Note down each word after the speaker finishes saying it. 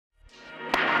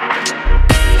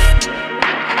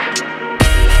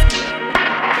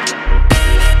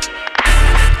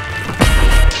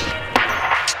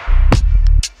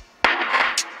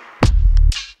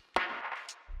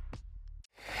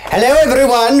Hello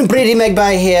everyone, Brady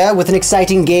Magpie here with an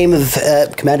exciting game of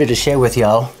Commander to share with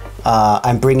y'all.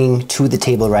 I'm bringing to the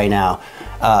table right now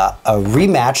a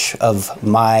rematch of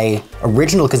my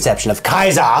original conception of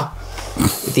Kaiser,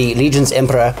 the Legion's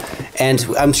Emperor, and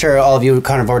I'm sure all of you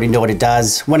kind of already know what it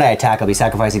does. When I attack, I'll be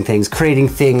sacrificing things, creating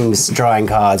things, drawing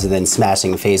cards, and then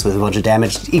smashing a face with a bunch of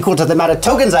damage equal to the amount of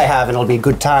tokens I have, and it'll be a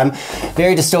good time.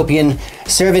 Very dystopian,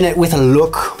 serving it with a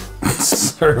look.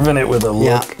 Serving it with a look.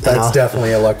 Yeah, that's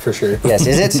definitely a look for sure. Yes,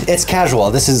 it's casual.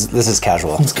 This is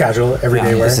casual. It's casual,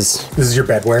 everyday wear. This is your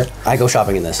bed wear. I go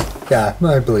shopping in this. Yeah,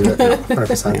 I believe it.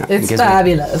 100%. Yeah, it's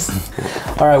fabulous.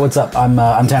 All right, what's up? I'm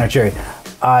Tanner Cherry.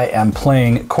 I am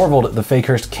playing Korvold, the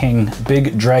Fakehurst King,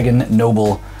 Big Dragon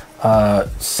Noble.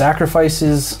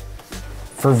 Sacrifices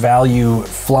for value,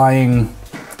 flying.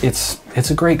 It's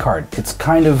a great card. It's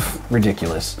kind of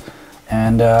ridiculous,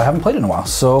 and I haven't played it in a while,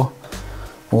 so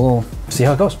we'll see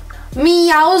how it goes.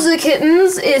 Meowza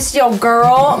kittens, it's your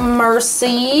girl,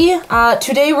 Mercy.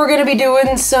 Today we're gonna be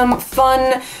doing some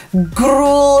fun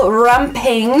gruel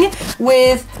ramping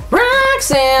with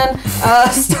Roxanne,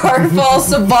 Starfall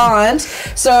Savant.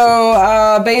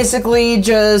 So basically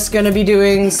just gonna be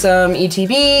doing some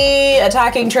ETB,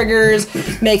 attacking triggers,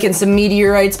 making some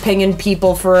meteorites, pinging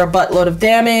people for a buttload of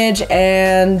damage,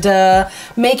 and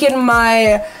making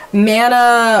my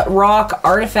mana rock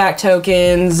artifact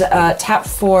tokens tap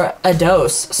for a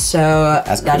dose, so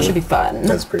that should be fun.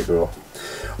 That's pretty cool.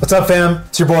 What's up, fam?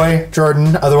 It's your boy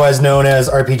Jordan, otherwise known as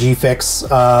RPG Fix.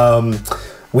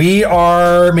 We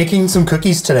are making some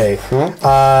cookies today.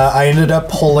 I ended up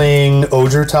pulling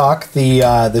Talk,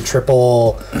 the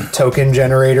triple token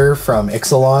generator from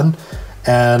Ixalan.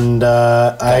 And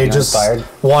I just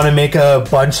want to make a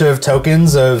bunch of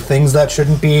tokens of things that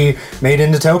shouldn't be made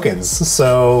into tokens.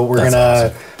 So we're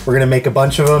gonna make a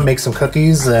bunch of them, make some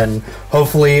cookies, and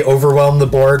hopefully overwhelm the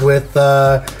board with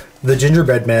the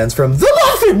gingerbread mans from the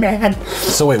Muffin Man.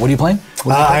 So wait, what are you playing?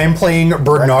 I am playing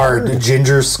Brenard,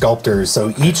 Ginger Sculptor.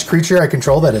 So each creature I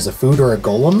control that is a food or a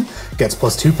golem gets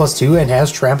 +2/+2 and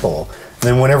has trample. And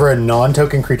then whenever a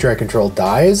non-token creature I control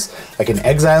dies, I can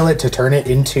exile it to turn it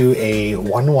into a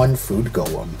 1/1 food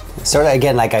golem. Sort of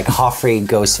again like a Hoffrey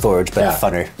Ghost Forge, but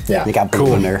funner. Yeah, you got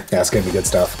cool in there. Yeah, it's gonna be good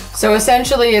stuff. So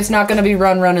essentially, it's not gonna be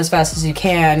run as fast as you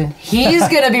can. He's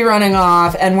gonna be running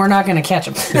off, and we're not gonna catch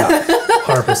him. Yeah,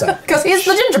 100%. Because he's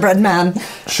the gingerbread man.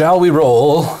 Shall we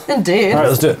roll? Indeed. All right,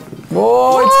 let's do it.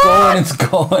 Whoa, it's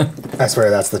going. I swear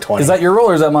that's the 20. Is that your roll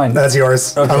or is that mine? That's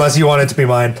yours, okay. Unless you want it to be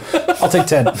mine. I'll take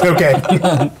 10. Okay.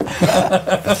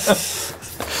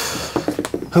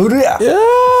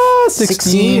 Yeah,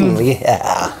 16.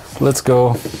 Yeah. Let's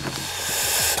go.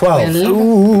 12.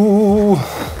 Ooh.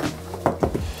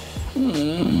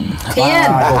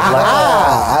 10.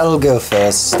 I'll go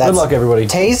first. That's good luck, everybody.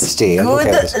 Tasty.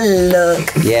 Good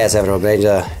luck. Yes, everybody.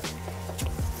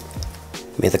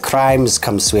 May the crimes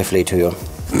come swiftly to you.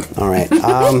 All right.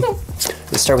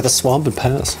 Let's start with a swamp and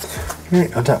pass. All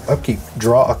right, untap, upkeep,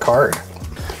 draw a card.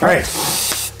 All right.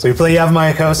 So we play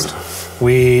Yavimaya Coast.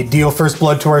 We deal first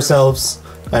blood to ourselves.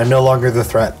 I'm no longer the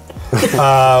threat.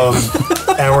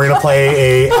 And we're gonna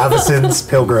play a Avacyn's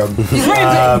Pilgrim.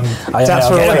 Taps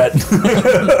for threat.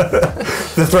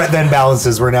 The threat then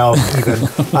balances. We're now even.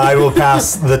 I will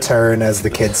pass the turn, as the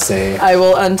kids say. I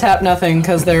will untap nothing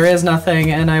because there is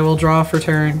nothing, and I will draw for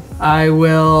turn. I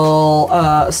will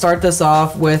start this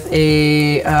off with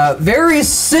a very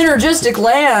synergistic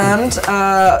land,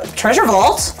 Treasure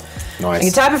Vault. Nice. I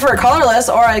can tap it for a colorless,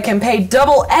 or I can pay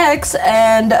double X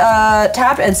and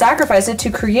tap and sacrifice it to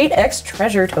create X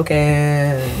treasure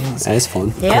tokens. That is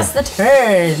fun. Yes, the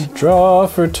turn. Draw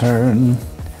for turn.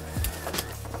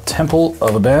 Temple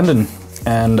of Abandon.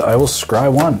 And I will scry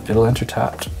 1. It'll enter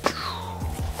tapped.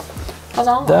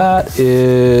 Huzzah. That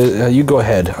is... you go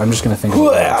ahead. I'm just going to think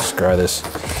about how to scry this.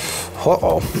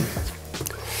 Uh-oh.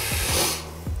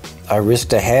 I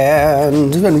risked a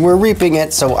hand, and we're reaping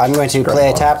it, so I'm going to play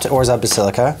a tapped Orza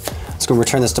Basilica. Let's go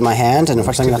return this to my hand, and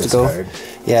unfortunately I'm going to have to go...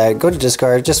 Yeah, go to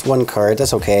discard, just one card,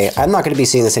 that's okay. I'm not going to be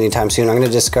seeing this anytime soon. I'm going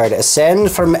to discard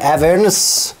Ascend from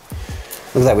Avernus.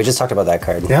 Look at that, we just talked about that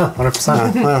card. Yeah,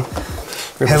 100%. Well,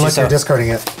 and like you're discarding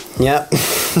it. Yeah.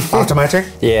 Off to my turn?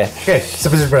 Yeah. Okay, so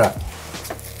just put it up.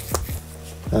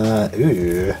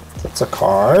 Ooh, that's a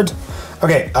card.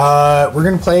 Okay, we're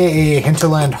gonna play a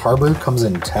Hinterland Harbor, comes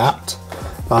in tapped.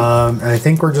 And I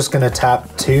think we're just gonna tap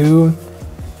 2.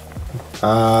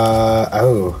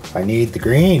 Oh, I need the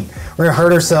green. We're gonna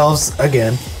hurt ourselves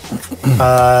again.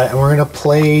 And we're gonna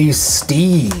play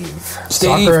Steve.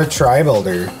 Sakura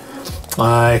Tribuilder.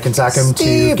 I can sack him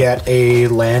to get a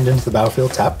land into the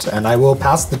battlefield tapped, and I will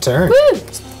pass the turn. Woo!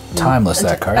 Timeless,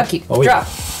 that card. Upkeep. Oh, Draw.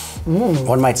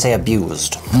 One might say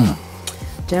abused.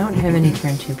 Don't have any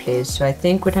turn 2 plays, so I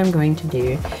think what I'm going to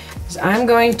do is I'm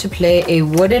going to play a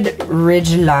wooded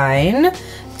ridge line.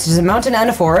 This is a mountain and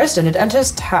a forest, and it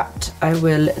enters tapped. I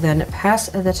will then pass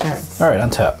the turn. All right,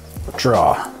 untap.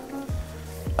 Draw.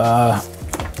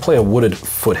 Play a wooded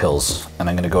foothills, and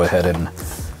I'm going to go ahead and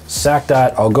sack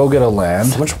that. I'll go get a land.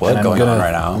 So much wood and I'm going gonna on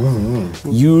right now.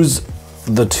 Use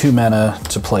the 2 mana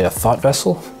to play a thought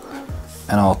vessel,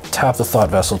 and I'll tap the thought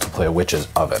vessel to play a witch's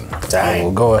oven. I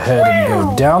will go ahead and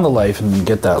go down the life and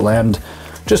get that land,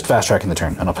 just fast tracking the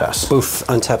turn, and I'll pass. Boof,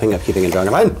 untapping, upkeeping, and drawing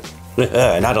a mine.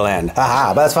 Not a land.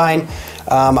 Haha, but that's fine.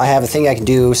 I have a thing I can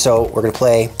do, so we're gonna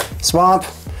play Swamp.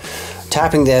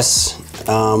 Tapping this,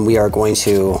 we are going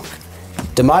to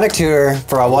Demonic Tutor,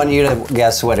 for I want you to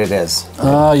guess what it is.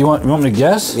 You want me to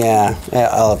guess? Yeah,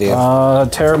 all of you.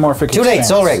 Terramorphic. Too late, Expanse.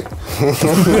 Soul Ring.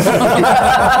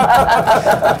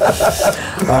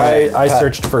 I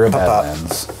searched for a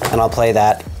Badlands. And I'll play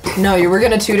that. No, you were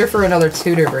going to tutor for another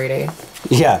tutor, Brady.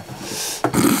 Yeah.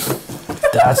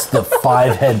 That's the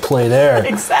 5-head play there.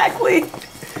 Exactly.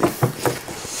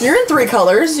 You're in 3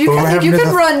 colors. You But we're can having to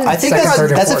run. I think Second,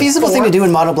 third, and that's a fourth. feasible thing to do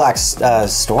in Mono Black's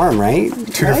Storm, right?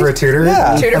 Tutor for a tutor?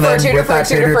 Yeah. Tutor And for a then tutor with for a that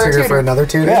tutor for a tutor tutor. for another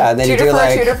tutor? Yeah, and then Tutor you do for a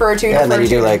like tutor for a tutor yeah, and for then a you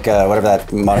do tutor. like whatever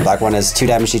that Mono Black one is, 2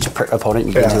 damage to each opponent.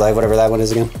 You gain 2 life, whatever that one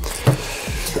is again.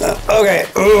 Okay.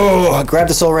 Ooh, grab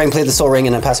the Soul Ring, play the Soul Ring,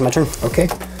 and then pass my turn. Okay.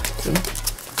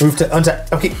 Move to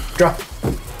untap. Okay, draw.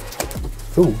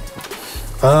 Ooh.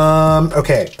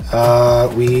 Okay.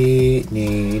 We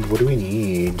need. What do we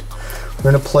need?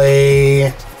 We're gonna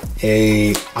play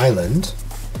a island,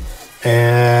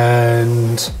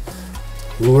 and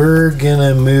we're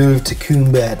gonna move to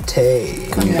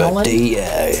Kumbate.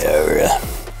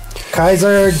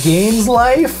 Kaiser gains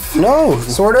life, No.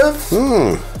 sort of.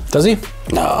 Does he?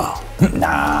 No.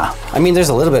 Nah. I mean, there's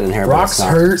a little bit in here, Rocks but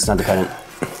hurt. It's not dependent.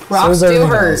 Rocks So is do everything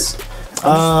hurt. else.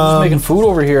 Just making food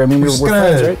over here. I mean, we're Just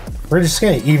friends, right? We're just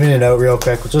gonna even it out real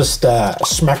quick. We'll just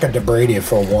smack a Brady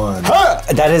for 1.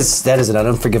 That is an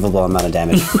unforgivable amount of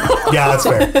damage. Yeah, that's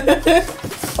fair.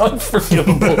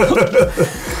 Unforgivable.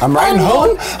 I'm writing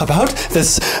home about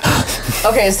this.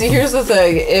 Okay, see, here's the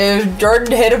thing. If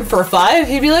Jordan hit him for 5,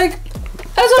 he'd be like,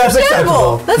 that's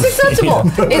understandable. acceptable. That's acceptable.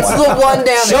 It's the 1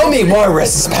 damage. Show me more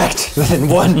respect than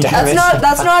 1 damage.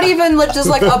 That's not even like just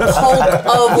like a poke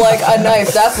of like a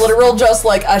knife. That's literal just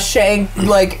like a shank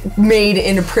like made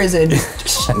in a prison.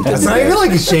 That's not even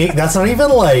like a shake. That's not even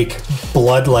like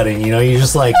bloodletting. You know, you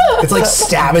just like it's like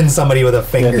stabbing somebody with a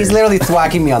finger. He's literally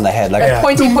thwacking me on the head. Like, Yeah.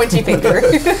 Pointy finger.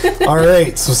 All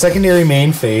right. So secondary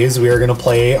main phase, we are gonna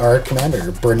play our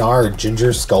commander, Brenard,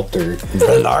 Ginger Sculptor.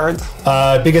 Bernard.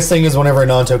 Biggest thing is whenever a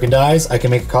non-token dies, I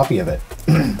can make a copy of it.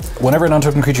 Whenever a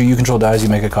non-token creature you control dies, you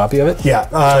make a copy of it.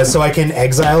 Yeah. So I can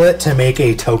exile it to make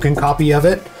a token copy of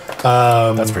it.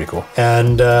 That's pretty cool.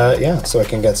 And yeah, so I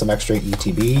can get some extra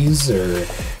ETBs or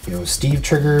Steve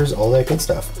triggers, all that good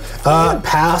stuff.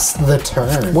 Pass the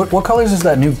turn. What colors is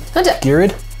that new Untap.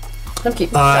 Geared? I'm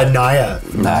keeping. Naya.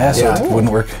 Nah, so Yeah. it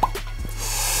wouldn't work.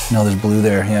 No, there's blue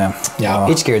there. Yeah. Yeah.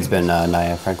 Each geared's been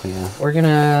Naya, frankly. Yeah. We're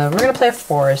gonna play a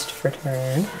forest for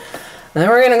turn. And then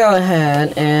we're gonna go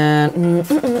ahead and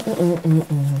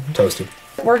Toasted.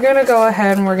 we're gonna go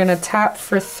ahead and we're gonna tap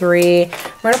for 3.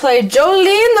 We're gonna play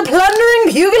Jolene the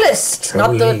Plundering Pugilist.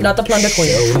 Not the Plunder Queen.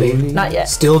 Jolene. Not yet.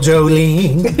 Still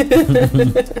Jolene.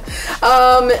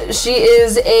 She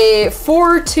is a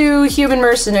 4/2 human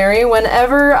mercenary.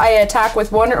 Whenever I attack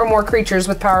with 1 or more creatures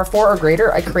with power 4 or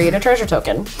greater, I create a treasure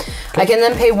token. I can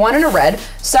then pay 1 in a red,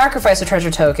 sacrifice a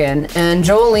treasure token, and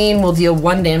Jolene will deal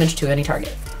 1 damage to any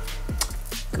target.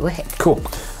 Go ahead. Cool.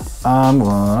 I'm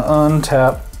gonna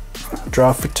untap,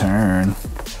 draw for turn.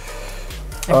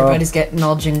 Everybody's getting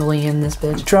all jingly in this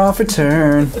bitch. Draw for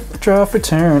turn. Draw for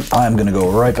turn. I'm gonna go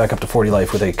right back up to 40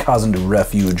 life with a Cousin to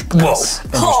Refuge. Whoa.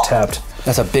 And just tapped.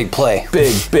 That's a big play.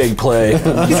 Big play.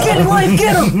 He's getting life,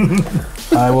 get him!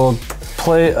 I will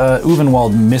play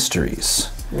Uvenwald Mysteries,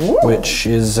 which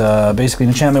is basically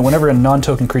an enchantment. Whenever a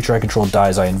non-token creature I control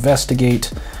dies, I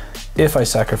investigate. If I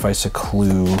sacrifice a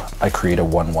clue, I create a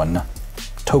 1/1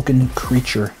 token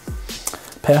creature.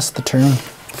 Pass the turn.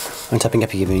 Untapping,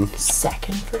 upkeeping.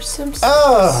 Second for some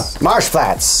Marsh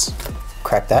Flats.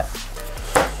 Crack that.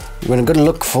 We're gonna go to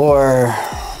look for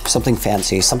something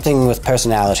fancy, something with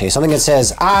personality, something that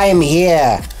says, I'm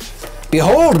here.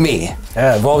 Behold me.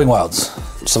 Yeah, Evolving Wilds.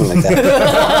 Something like that.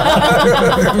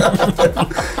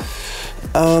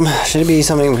 Should it be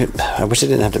something? I wish it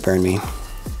didn't have to burn me.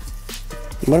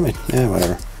 What am I? Yeah,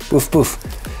 whatever. Boof, boof.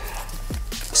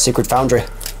 Secret Foundry.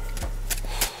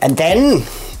 And then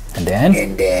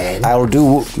And then? I'll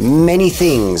do many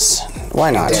things.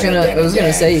 Why not? I was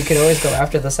gonna say you could always go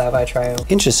after the Savai Trio.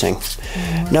 Interesting.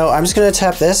 No, I'm just gonna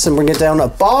tap this and bring it down.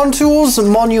 Barn Tools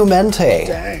Monumente.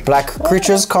 Dang. Black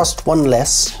creatures cost 1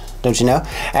 less. Don't you know?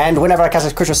 And whenever I cast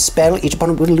a creature spell, each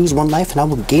opponent will lose 1 life, and I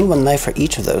will gain 1 life for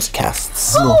each of those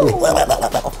casts.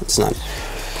 It's not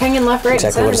Hanging left, right,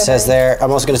 exactly what it says there.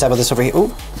 I'm also going to tap this over here.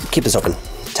 Ooh, keep this open.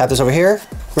 Tap this over here.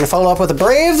 We're going to follow up with a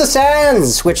Brave the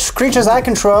Sands, which creatures I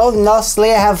control, thusly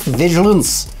have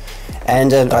vigilance.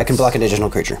 And I can block an additional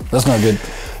creature. That's not good.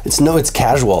 It's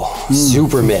casual.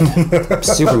 Super mid.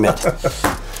 Super mid.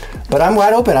 But I'm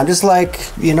wide open. I'm just like,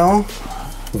 you know.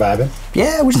 Vibing.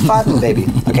 Yeah, we're just vibing, baby.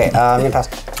 Okay, I'm going to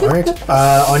pass. All right.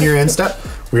 On your end step,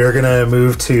 we are going to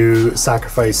move to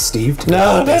sacrifice Steve. To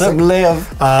Let him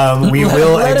live. We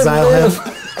will exile him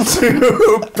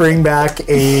to bring back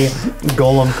a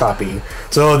golem copy.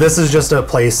 So this is just a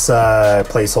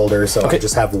placeholder, so I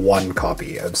just have 1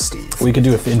 copy of Steve. We could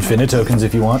do infinite tokens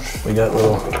if you want. We got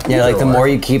little... Yeah, like the more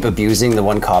you keep abusing the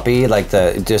 1 copy, like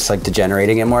just like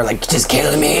degenerating it more, like just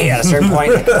kill me at a certain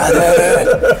point.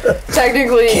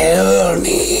 Technically. Kill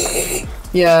me.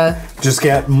 Yeah. Just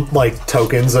get like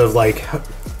tokens of like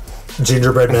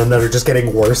gingerbread men that are just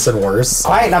getting worse and worse.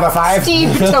 Quiet, number 5.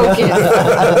 Steve token.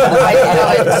 I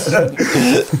know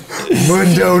it.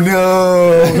 Mundo,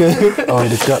 no. Oh,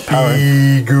 it's got power.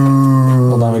 Igoo.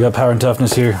 Hold on, we got power and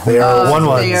toughness here. They are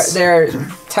 1/1s. They're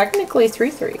technically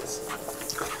 3/3s.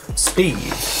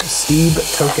 Steve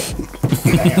token.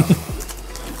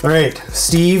 All right,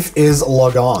 Steve is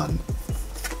log on.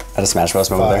 At a Smash Bros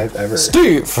moment 5 there. ever.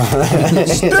 Steve.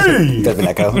 Steve. Bit of an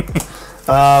echo.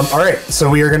 All right, so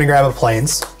we are going to grab a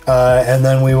plains, and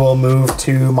then we will move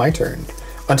to my turn.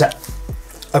 Untap.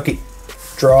 Upkeep.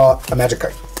 Draw a magic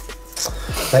card.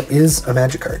 That is a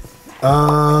magic card.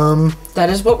 That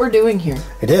is what we're doing here.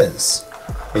 It is.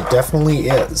 It definitely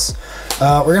is.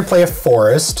 We're going to play a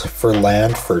forest for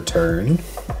land for turn.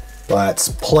 Let's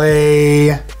play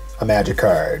a magic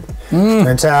card. We're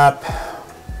going to tap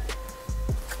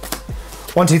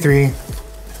 1, 2, 3,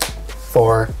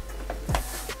 4.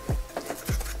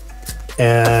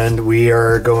 And we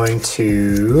are going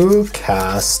to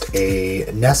cast a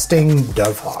Nesting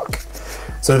Dovehawk.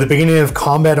 So at the beginning of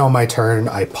combat on my turn,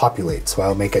 I populate. So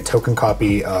I'll make a token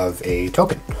copy of a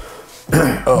token.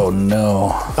 Oh no.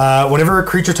 Whenever a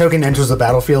creature token enters the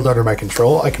battlefield under my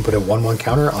control, I can put a 1/1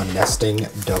 counter on Nesting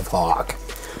Dovehawk.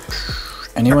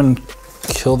 Anyone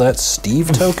kill that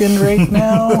Steve token right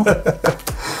now?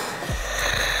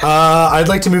 I'd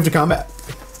like to move to combat.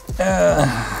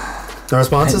 No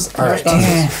responses? All right.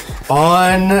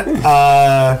 On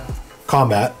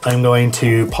combat, I'm going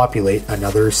to populate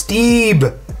another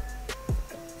Steve.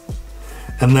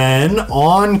 And then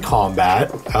on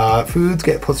combat, foods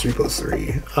get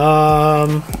 +3/+3.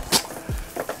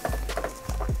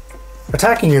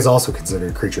 Attacking is also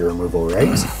considered creature removal,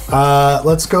 right?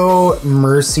 Let's go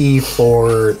Mercy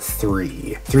for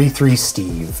 3. 3/3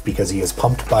 Steve, because he is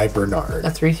pumped by Bernard. A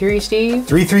 3/3 Steve.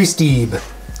 3/3 Steve.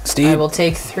 I will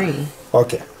take 3.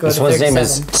 Okay. Go This to one's name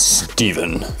is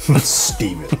 37. Steven.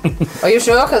 Steven. Are you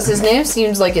sure? Because his name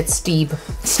seems like it's Steve.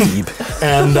 Steve.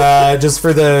 And just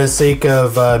for the sake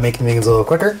of making things a little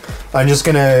quicker, I'm just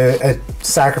going to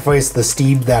sacrifice the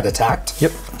Steve that attacked.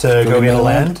 Yep. To go get a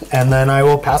land, and then I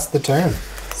will pass the turn.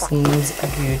 Seems a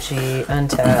Gucci.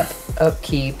 Untap.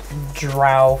 Upkeep.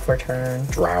 Drow for turn.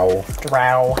 Drow.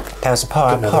 Drow. Those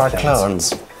poor Another plans.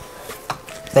 clones.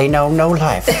 They know no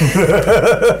life.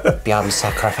 Beyond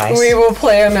sacrifice. We will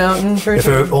play a mountain for If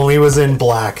turn. it only was in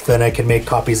black, then I can make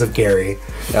copies of Gary.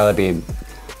 No, that'd be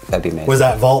amazing. Was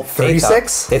that Vault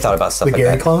 36? They thought about stuff The like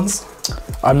Gary that. clones?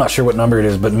 I'm not sure what number it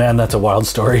is, but man, that's a wild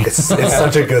story. It's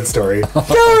such a good story.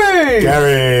 Gary!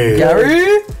 Gary!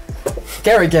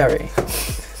 Gary.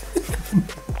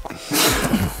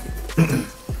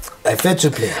 I fetch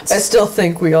a plants. I still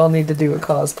think we all need to do a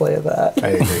cosplay of that. I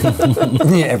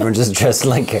agree. Yeah, everyone just dressed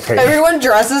like Gary. Everyone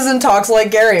dresses and talks like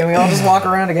Gary, and we all just walk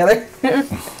around together. We're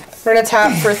gonna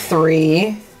tap for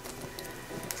 3.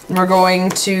 We're going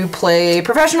to play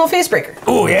Professional Facebreaker.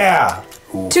 Oh yeah.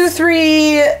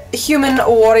 2/3 human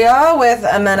warrior with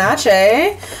a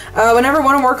Menache. Whenever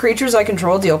one or more creatures I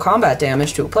control deal combat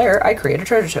damage to a player, I create a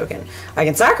treasure token. I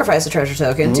can sacrifice a treasure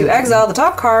token to exile the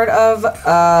top card of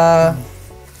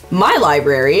my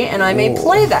library, and I may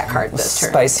play that card this turn.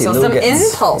 Spicy so some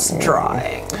nougats. impulse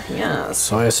drawing. Yes.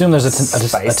 So I assume there's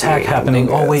a attack happening.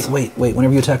 Oh wait.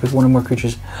 Whenever you attack with one or more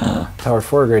creatures, power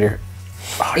 4 or greater.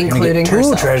 Oh, you're gonna Including get 2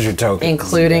 herself. treasure tokens.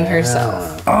 Including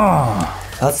herself.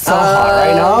 That's so hot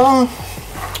right now.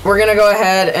 We're gonna go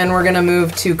ahead and we're gonna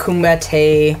move to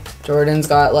Kumbate. Jordan's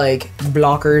got like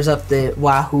blockers up the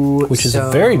wahoo. Which is so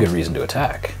a very good reason to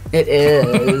attack. It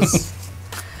is.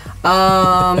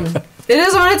 It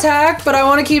is on attack, but I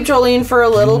want to keep Jolene for a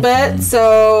little bit.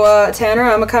 So, Tanner,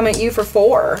 I'm going to come at you for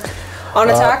 4. On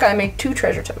attack, I make 2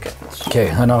 treasure tokens. Okay,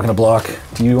 I'm not gonna block.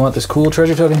 Do you want this cool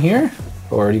treasure token here?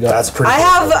 Or do you got... That's pretty I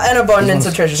have an abundance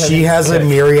of treasure tokens. She has a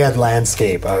myriad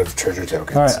landscape of treasure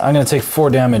tokens. Alright, I'm gonna take 4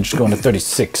 damage going to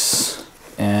 36.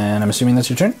 And I'm assuming that's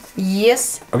your turn?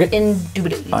 Yes. Okay.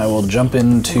 Indubitably. I will jump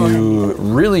into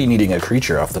really needing a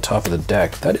creature off the top of the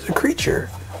deck. That is a creature.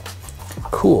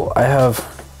 Cool. I have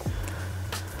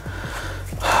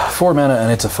 4 mana and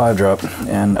it's a 5-drop.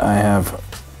 And I have,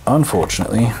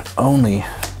 unfortunately, only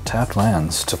tapped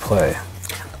lands to play.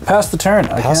 Pass the turn.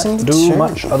 I can't do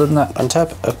much other than that.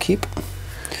 Untap, upkeep.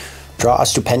 Draw a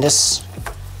stupendous,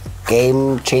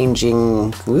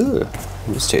 game-changing... Ooh,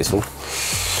 it's tasteful.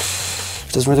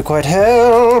 Doesn't really quite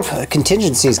help.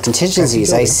 Contingencies.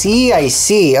 I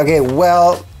see. Okay,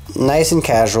 well, nice and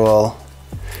casual.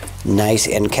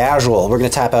 We're gonna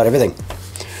tap out everything.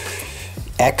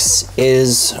 X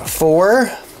is 4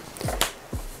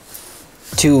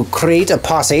 to create a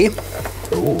posse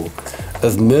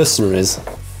of mercenaries.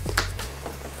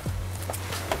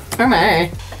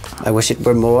 I wish it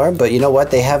were more, but you know what?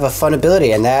 They have a fun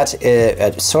ability, and that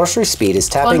at sorcery speed is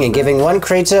tapping and giving one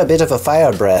creature a bit of a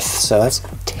fire breath. So that's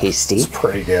tasty. It's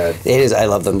pretty good. It is. I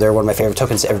love them. They're one of my favorite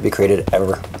tokens to ever be created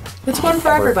ever. It's one for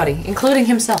everybody, including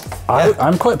himself.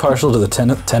 I'm quite partial to the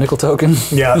tentacle token.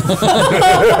 Yeah.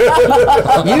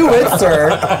 You would, sir.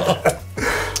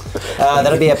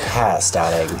 That'll be a pass,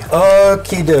 darling.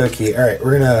 Okie dokie. All right,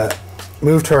 we're gonna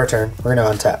move to our turn. We're gonna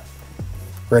untap.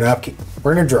 We're gonna upkeep.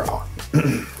 We're gonna draw.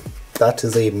 That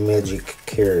is a magic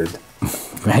card.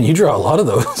 Man, you draw a lot of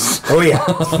those. Oh yeah,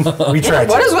 we tried.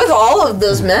 What is with all of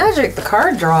this magic? The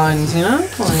card drawings, you know?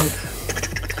 Like,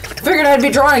 figured I'd be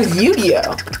drawing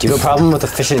Yu-Gi-Oh. Do you have a problem with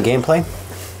efficient gameplay?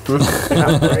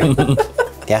 Right.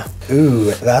 Yeah.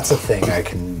 Ooh, that's a thing I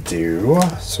can do.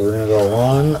 So we're gonna go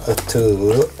 1,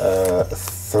 2,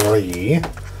 3.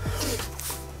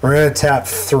 We're gonna tap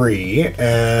 3,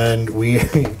 and we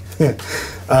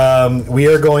we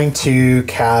are going to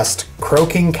cast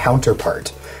Croaking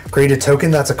Counterpart. Create a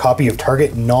token that's a copy of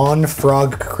target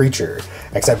non-frog creature,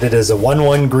 except it is a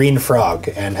 1/1 green frog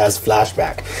and has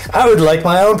flashback. I would like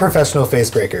my own professional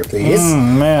facebreaker, please.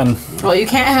 Man. Well, you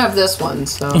can't have this one,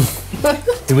 so.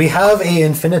 Do we have a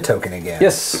infinite token again?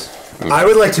 Yes. I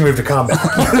would like to move to combat.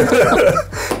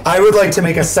 I would like to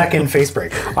make a second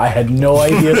facebreaker. I had no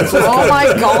idea this was Oh my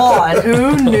god,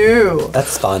 who knew?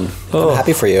 That's fun. I'm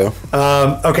happy for you.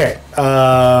 Okay.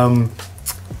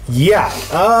 Yeah.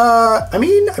 I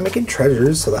mean, I'm making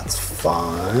treasures, so that's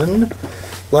fun.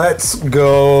 Let's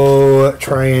go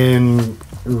try and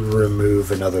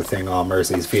remove another thing on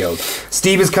Mercy's field.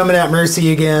 Steve is coming at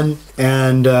Mercy again,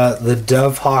 and the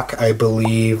Dove Hawk, I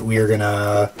believe we are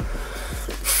gonna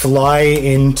fly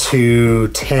into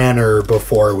Tanner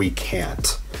before we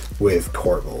can't with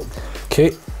Korvold.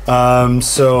 Okay.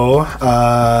 So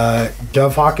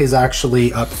Dove Hawk is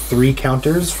actually up 3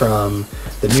 counters from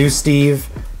the new Steve,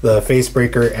 the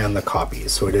Facebreaker, and the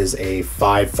copies. So it is a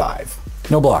 5/5.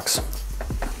 No blocks.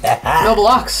 No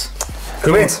blocks.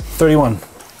 Who wins? 31.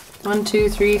 1, 2,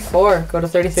 3, 4. Go to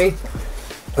 33.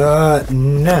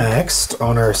 Next,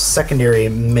 on our secondary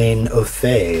main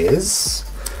phase,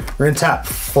 we're going to tap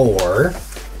 4,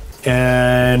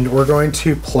 and we're going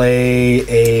to play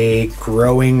a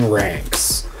Growing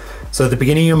Ranks. So at the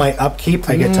beginning of my upkeep,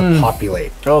 I get to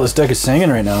populate. Oh, this deck is singing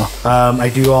right now. I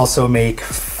do also make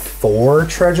 4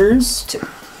 treasures. 2.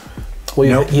 Well,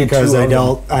 Nope, because I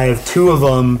have 2 of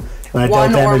them. And I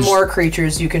One dealt or damage more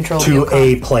creatures you control. to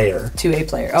a player. To a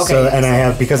player. Okay. So, and I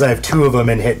have, because I have 2 of them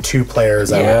and hit 2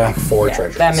 players, I Yeah. have 4 Yeah,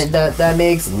 treasures. that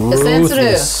makes sense to do.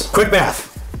 Ruthless. Quick math.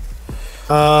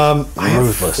 I have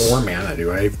Ruthless. 4 mana.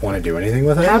 Do I want to do anything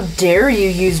with it? How dare you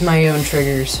use my own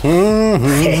triggers?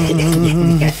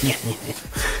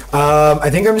 I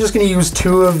think I'm just going to use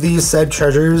 2 of these said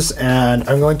treasures, and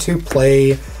I'm going to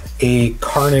play a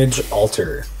Carnage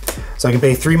Altar. So I can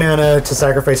pay 3 mana to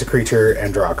sacrifice a creature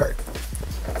and draw a card.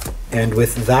 And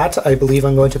with that, I believe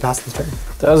I'm going to pass the turn.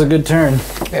 That was a good turn.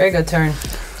 Very good turn.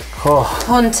 Oh,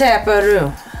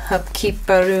 Hontaparoo.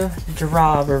 Upkeeparoo.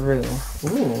 Drawaroo.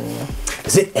 Ooh.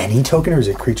 Is it any token or is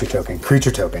it creature token?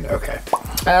 Creature token, okay.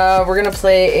 We're gonna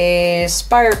play a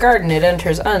Spire Garden. It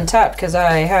enters untapped because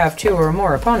I have 2 or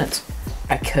more opponents.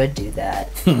 I could do that.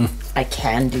 I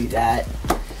can do that.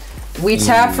 We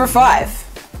tap for 5.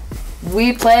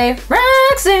 We play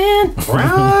Roxanne.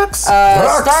 Starfall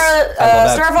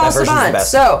Savant.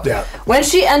 So, Yeah. when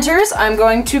she enters, I'm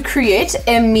going to create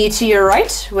a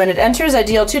meteorite. When it enters, I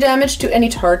deal 2 damage to any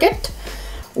target.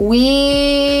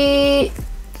 We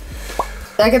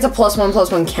That gets a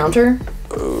 +1/+1 counter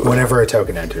Whenever a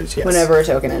token enters, yes. whenever a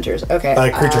token enters. Okay.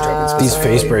 Creature tokens. These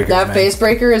face breakers. That man. face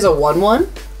breaker is a 1/1.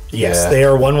 Yes, Yeah. they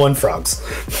are 1/1 frogs.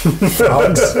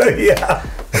 Frogs? Yeah.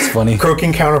 That's funny.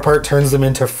 Croaking counterpart turns them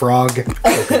into frog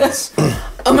tokens.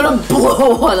 I'm gonna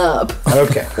blow one up.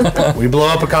 Okay. We blow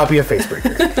up a copy of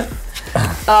Facebreaker.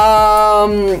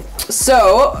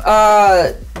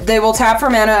 So, they will tap for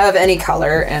mana of any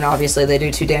color, and obviously they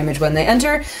do 2 damage when they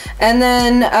enter. And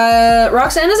then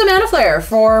Roxanne is a mana flare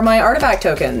for my artifact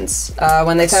tokens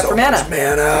when they tap for mana.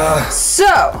 Mana.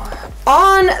 So,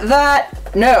 on that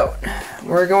note,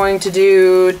 we're going to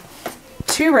do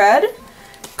 2 red,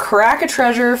 crack a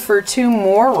treasure for 2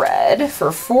 more red,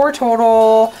 for 4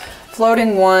 total,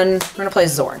 floating 1. We're going to play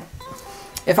Zorn.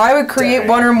 If I would create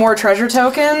 1 or more treasure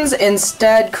tokens,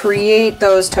 instead create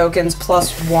those tokens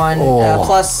 +1,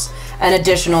 plus an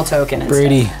additional token instead.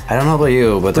 Brady. I don't know about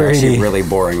you, but they're actually really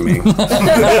boring me.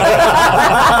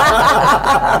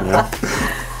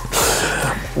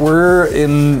 We're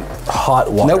in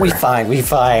hot water. No, we fine. We're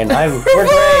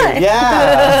great.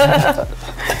 Yeah.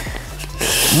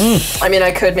 I mean,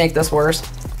 I could make this worse.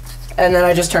 And then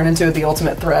I just turn into the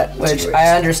ultimate threat, which I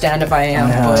understand if I am,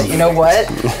 but you know what?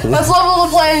 Let's level the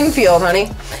playing field,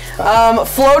 honey.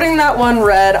 Floating that 1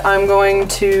 red, I'm going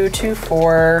to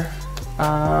 2/4.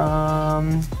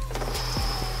 I'm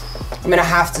gonna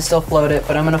have to still float it,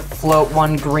 but I'm gonna float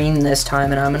 1 green this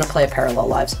time, and I'm gonna play Parallel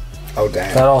Lives. Oh,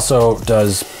 damn. That also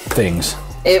does things.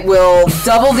 It will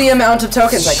double the amount of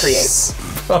tokens I create.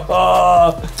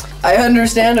 I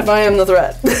understand if I am the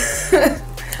threat.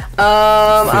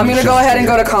 I'm gonna go ahead and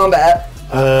go to combat.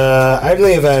 I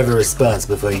believe I have a response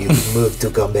before you move to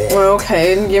combat.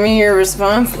 Okay, give me your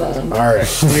response then. Alright,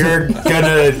 we're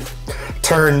gonna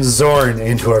turn Zorn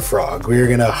into a frog. We're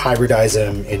gonna hybridize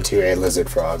him into a lizard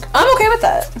frog. I'm okay with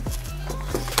that.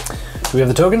 Do we have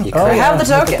the token? Oh, I have the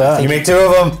token. You make 2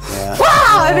 of them.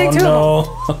 Wow, I make 2 of them. No.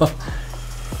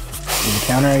 Need a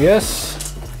counter, I guess.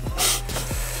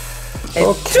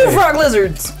 Okay. 2 frog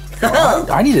lizards.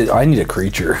 I need a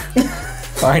creature.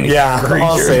 I need a creature.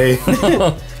 I'll say.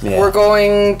 We're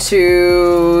going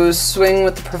to swing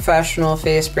with the professional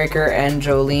Facebreaker and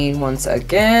Jolene once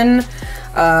again.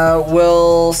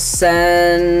 We'll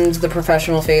send the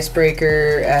professional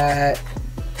Facebreaker at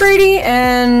Brady,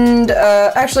 and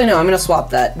actually no, I'm gonna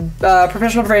swap that.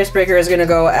 Professional Facebreaker is gonna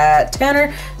go at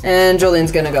Tanner, and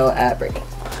Jolene's gonna go at Brady.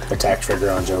 Attack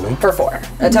trigger on Jolene. For 4.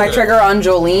 Attack trigger on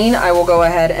Jolene. I will go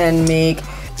ahead and make.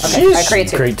 Okay, I create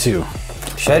 2. Create 2.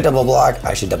 Should I double block?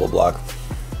 I should double block.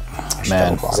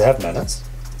 Man. Does it have menace?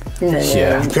 No.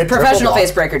 Yeah. Could Professional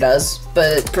triple block. Facebreaker does,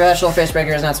 but professional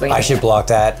Facebreaker is not swinging. I should block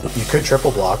that. You could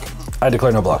triple block. I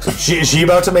declare no blocks. Is she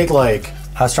about to make like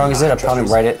How strong is it? I'm probably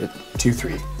right at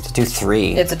 2/3. to do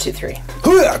 3. It's a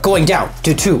 2/3. Going down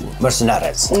to 2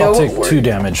 mercenaries. No I'll take word. 2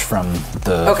 damage from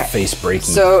the face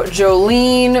breaking. So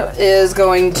Jolene is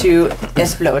going to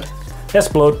explode.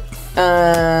 Explode.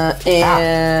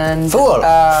 And Fool.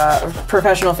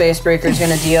 professional Facebreaker is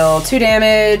going to deal 2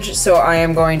 damage. So I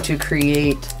am going to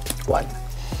create 1,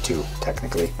 2,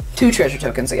 technically. 2 treasure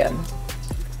tokens again.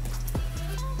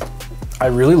 I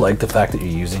really like the fact that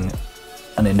you're using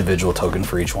an individual token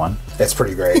for each one. That's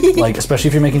pretty great. Like, especially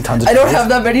if you're making tons of I don't treasures. have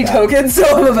that many tokens, so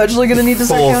I'm eventually going to need to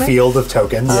start Full counting. field of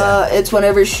tokens. It's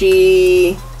whenever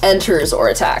she enters or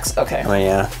attacks. Okay. Oh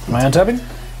yeah. Am I untapping?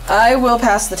 I will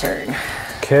pass the turn.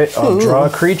 Okay, I'll draw a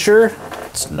creature.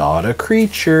 It's not a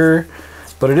creature,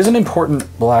 but it is an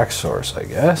important black source, I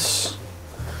guess.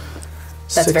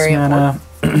 That's 6 very mana.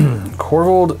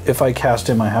 Korvold, if I cast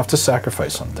him, I have to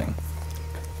sacrifice something.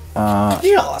 I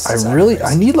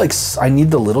need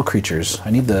the little creatures. I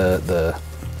need the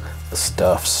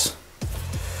stuffs.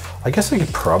 I guess I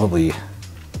could probably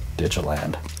ditch a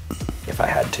land if I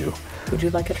had to. Would you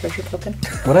like a treasure token?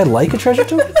 Would I like a treasure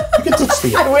token?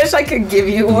 I wish I could give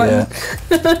you one.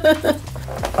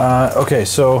 Yeah. Okay,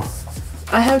 so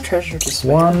I have treasure to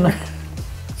spare. 1,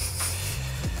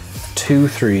 2,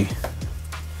 3,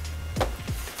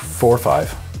 4,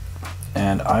 5,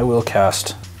 and I will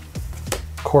cast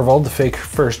Korvold, the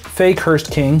fake Hearst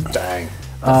King. Dang.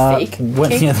 Fake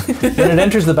When king? it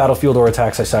enters the battlefield or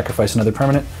attacks, I sacrifice another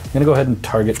permanent. I'm gonna go ahead and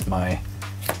target my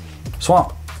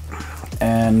swamp.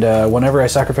 And whenever I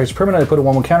sacrifice a permanent, I put a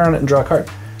 1/1 counter on it and draw a card.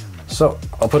 So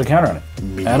I'll put a counter on it,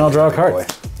 and I'll draw a card. Boy.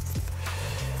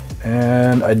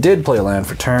 And I did play a land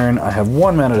for turn. I have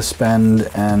 1 mana to spend,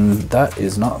 and that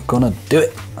is not gonna do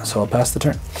it. So I'll pass the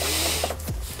turn.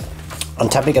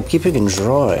 Untapping, upkeeping, and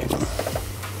drawing.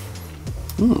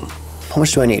 How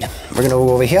much do I need? We're gonna go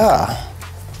over here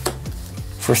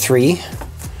for 3.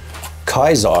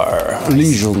 Kaiser,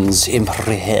 Legions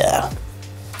Imperial.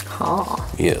 Oh.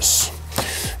 Yes.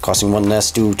 Costing 1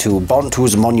 less due to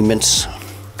Bontu's monument.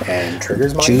 And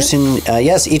triggers monument? Choosing,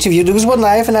 yes, each of you lose 1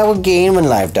 life and I will gain 1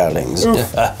 life, darlings.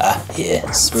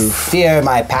 Yes. Fear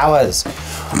my powers.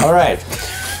 All right.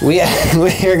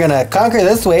 We're going to conquer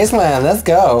this wasteland. Let's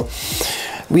go.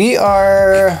 We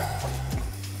are...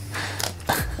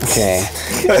 Okay.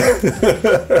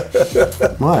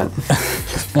 What?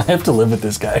 I have to live with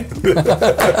this guy.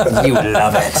 You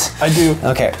love it. I do.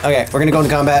 Okay, we're going to go into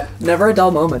combat. Never a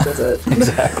dull moment, is it?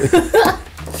 Exactly.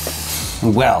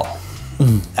 Well,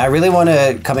 I really want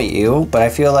to come at you, but I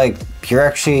feel like you're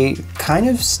actually kind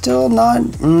of still not...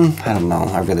 I don't know.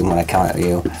 I really want to come at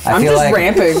you. I'm feel just like,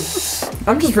 ramping.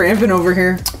 I'm just ramping over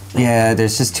here. Yeah,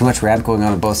 there's just too much ramp going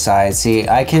on both sides. See,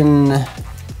 I'm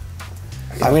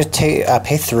going to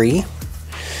pay 3,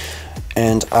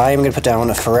 and I'm going to put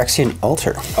down a Phyrexian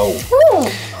altar. Oh.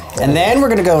 And then we're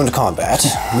going to go into combat.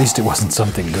 At least it wasn't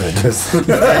something good.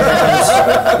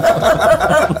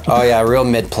 Oh yeah, real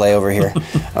mid play over here.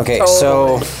 Okay,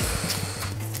 so...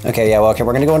 Okay, yeah, well, okay,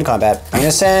 we're going to go into combat. I'm going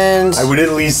to send... I would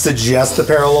at least suggest the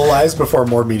parallel lives before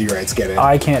more meteorites get in.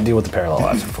 I can't deal with the parallel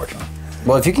lives, unfortunately.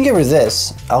 Well, if you can get rid of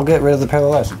this, I'll get rid of the parallel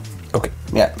lives. Okay.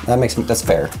 Yeah, that's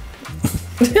fair.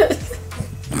 Yeah.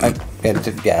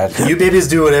 You babies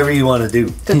do whatever you want to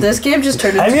do. Did this game just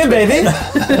turn into... I'm in, baby.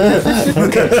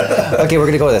 Okay, we're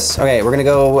gonna go with this. Okay, we're gonna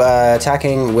go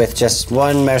attacking with just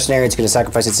 1 mercenary. It's gonna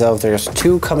sacrifice itself. There's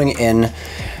 2 coming in,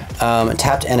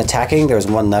 tapped and attacking. There's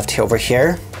 1 left over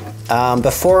here.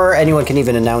 Before anyone can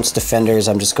even announce defenders,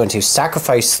 I'm just going to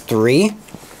sacrifice 3.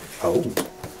 Oh.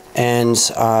 And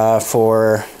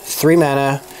for 3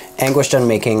 mana, Anguished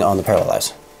Unmaking on the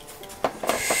paralyzed.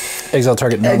 Exile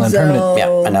target non-permanent.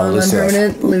 Yeah, and now we'll lose 3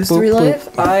 life. Lose 3 life.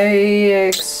 I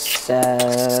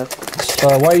accept.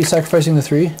 Why are you sacrificing the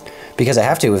 3? Because I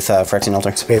have to with Phyrexian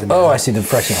altar. Oh, I see the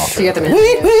Phyrexian altar. To get them in.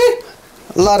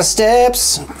 A lot of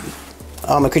steps.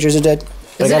 Oh, my creatures are dead.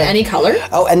 Is it any color?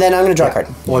 Oh, and then I'm going to draw a card.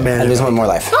 1 mana. And lose 1 more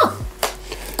life. Oh.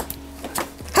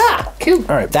 Ha! Cool.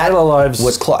 All right, That parallel lives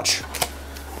was clutch.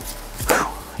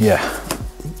 Yeah. All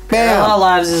Bam!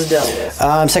 lives is dealt with.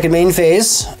 Second main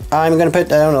phase. I'm going to put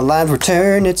down a live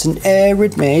return. It's an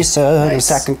arid mesa. Nice.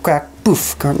 Sack and crack.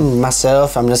 Poof. Curtain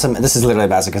myself. This is literally a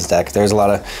masochist deck. There's a lot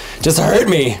of... Just hurt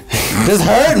me. Just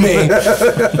hurt me.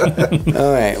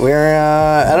 All right. We're...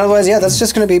 and otherwise, yeah, that's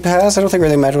just going to be pass. I don't think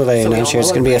really matter what I announce here.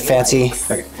 It's going to be a fancy...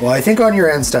 Okay. Well, I think on your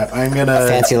end step, I'm going to...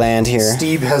 Fancy land here.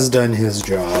 Steve has done his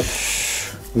job.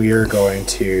 We are going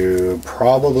to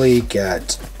probably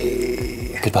get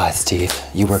a... Goodbye, Steve.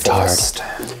 You worked Rest.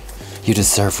 hard. You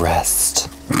deserve rest.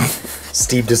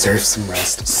 Steve deserves some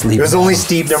rest. Sleep. It was only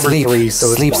Steve number Sleep. 3, so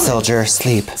it's Sleep, fine. soldier.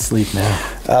 Sleep. Sleep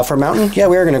now. For Mountain, yeah,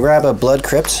 we are going to grab a Blood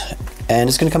Crypt, and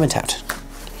it's going to come in tapped.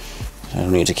 I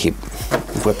don't need to keep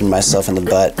whipping myself in the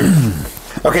butt.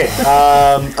 Okay,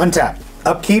 untap.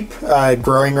 Upkeep,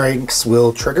 growing ranks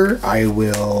will trigger. I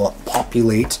will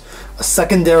populate a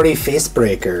secondary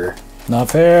Facebreaker.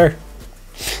 Not fair.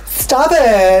 Stop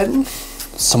it!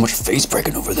 So much face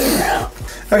breaking over there.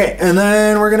 Okay, and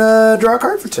then we're gonna draw a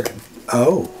card for turn.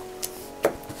 Oh.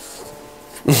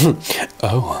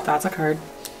 Oh. That's a card.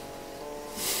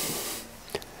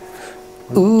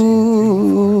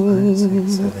 Ooh.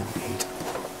 7,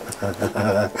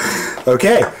 8.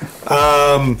 Okay.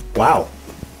 Wow.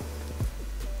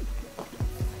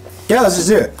 Yeah, let's just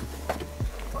do it.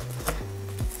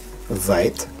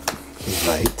 Vite.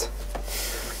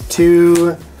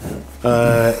 2,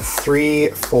 3,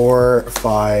 4,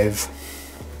 5,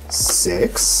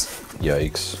 6.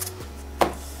 Yikes.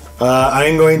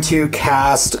 I'm going to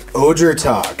cast Ogre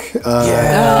Talk,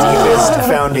 Deepest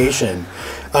Foundation.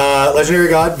 Legendary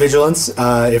God, Vigilance.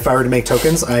 If I were to make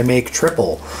tokens, I make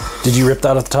triple. Did you rip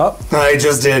that at the top? I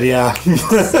just did, yeah.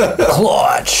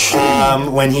 Clutch.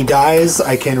 When he dies,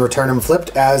 I can return him flipped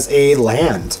as a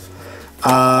land.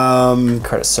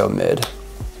 Card is so mid.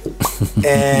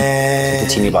 And The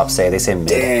teeny bop say, they say mid.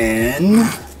 then...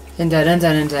 And then. And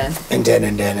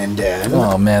then...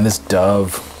 Oh man, this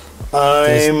dove.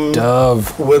 I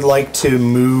Dove. would like to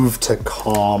move to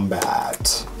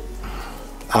combat.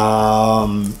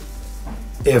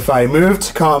 If I move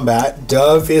to combat,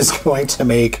 Dove is going to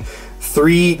make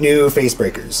 3 new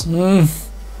Facebreakers.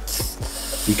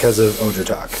 Because of Ogre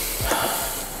Talk.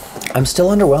 I'm still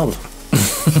underwhelmed.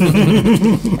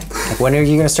 When are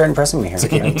you going to start impressing me here?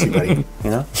 Buddy. You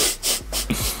know?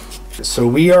 So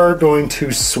we are going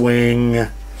to swing...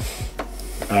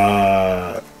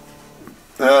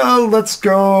 let's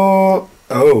go...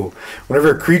 Oh,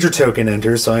 whenever a creature token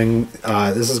enters, so I'm,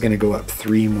 this is going to go up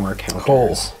 3 more counters.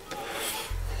 Cool.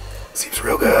 Seems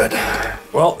real good.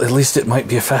 Well, at least it might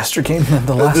be a faster game than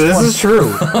the last This one. is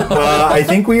true. I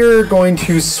think we are going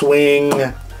to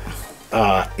swing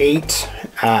 8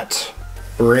 at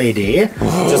Brady.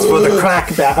 Just for the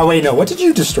crack back. Oh, wait, no. What did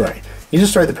you destroy? You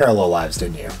destroyed the parallel lives,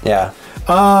 didn't you? Yeah.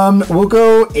 We'll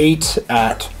go 8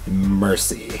 at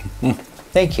Mercy.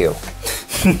 Thank you.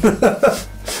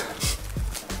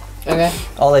 Okay.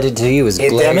 All I did to you was Eight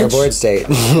glare your damage? board state.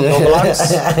 No blocks?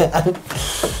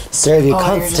 Serve you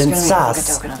Oh, you're just constant gonna make a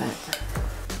sauce. token of it.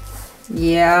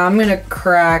 Yeah, I'm gonna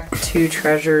crack 2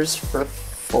 treasures for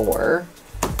 4.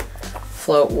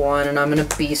 Float 1, and I'm gonna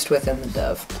beast within the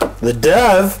dove. The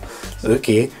dove.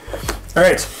 Okay. All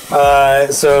right.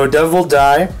 So dove will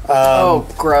die. Oh,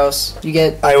 gross. You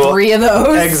get I will 3 of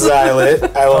those. Exile it.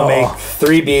 I will make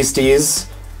 3 beasties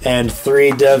and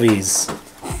 3 dovies.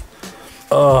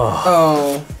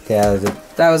 Oh, Yeah.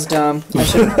 that was dumb. Can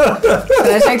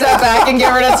I take that back and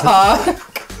get rid of talk?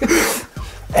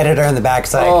 Editor in the back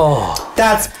is like, Oh.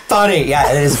 that's funny.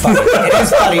 Yeah, it is funny. It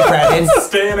is funny, Brandon.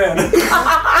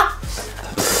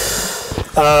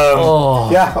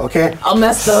 Yeah. Okay. I'll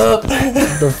mess up.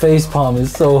 The face palm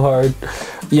is so hard.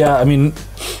 Yeah, I mean,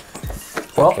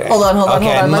 well, Okay. Hold on.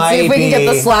 Okay, Let's see if we can get the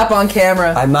might be- slap on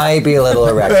camera. I might be a little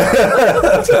erect.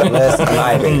 This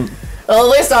might be. Well,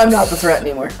 at least I'm not the threat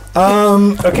anymore.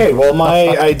 Okay. Well,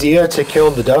 my idea to kill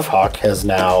the dove hawk has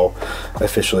now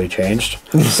officially changed.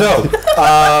 So,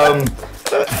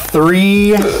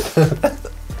 3.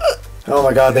 Oh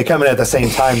my God! They come in at the same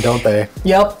time, don't they?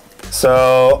 Yep.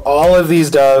 So all of these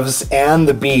doves and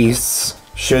the beasts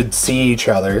should see each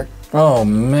other. oh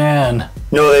man.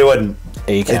 No, they wouldn't.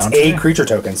 A It's counter. a creature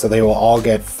token, so they will all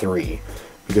get 3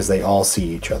 because they all see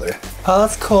each other. Oh,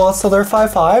 that's cool. So they're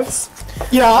 5/5s.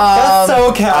 Yeah, That's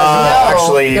so casual.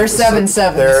 actually, they're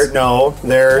 7/7s.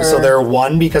 They're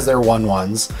 1 because they're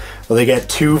 1/1s. Well, they get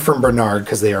 2 from Brenard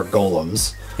because they are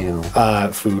golems, Ew.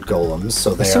 food golems.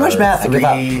 So they Too much are math. I give 3.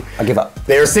 up. I give up.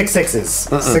 They are 6/6s.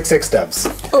 6/6 doves.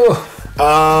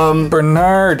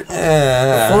 Bernard.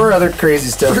 4 other crazy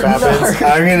stuff happens.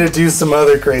 I'm gonna do some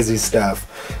other crazy stuff.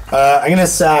 I'm gonna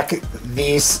sack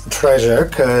these treasure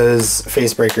because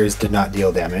face breakers did not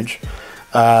deal damage.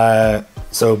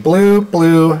 So blue,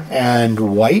 blue, and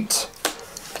white.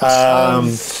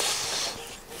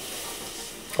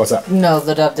 What's up? No,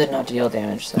 the dove did not deal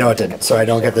damage. So No, it didn't. So I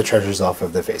don't get the treasures off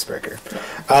of the face breaker.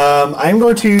 I'm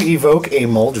going to evoke a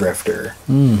mole drifter.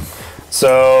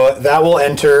 So that will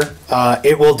enter.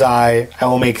 It will die. I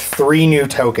will make 3 new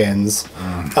tokens.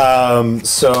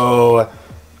 So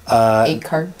 8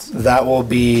 cards. that will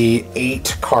be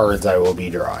 8 cards I will be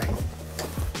drawing.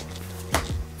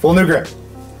 Full new grip.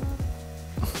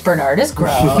 Bernard is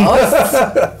gross.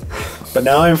 But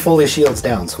now I'm fully shields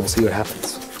down, so we'll see what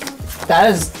happens. That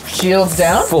is shields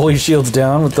down. Fully shields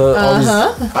down with the. All these,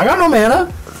 I got no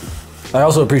mana. I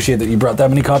also appreciate that you brought that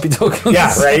many copy tokens.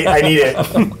 Yeah, right? I need it.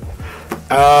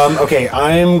 Okay,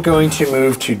 I'm going to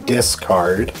move to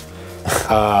discard.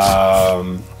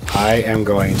 I am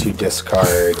going to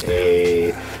discard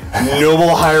a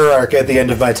noble hierarch at the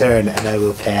end of my turn, and I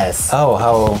will pass. Oh,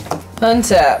 how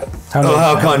Untap. How, Oh,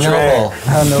 how contrary. noble.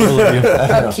 how noble of you.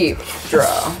 Upkeep.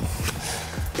 Draw.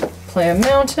 Play a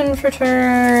mountain for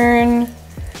turn.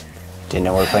 Didn't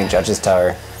know we were playing Judge's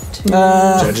Tower.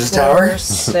 Judge's Tower? 4,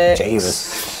 6.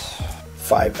 Jesus.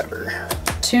 5 ever.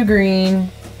 2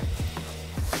 green.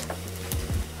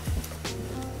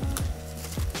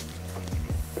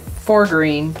 4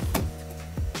 green.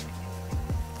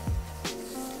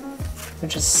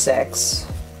 Which is 6.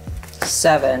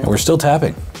 7. We're still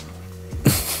tapping.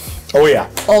 Oh, yeah.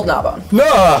 Old Gnawbone.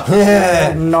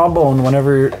 No! Gnawbone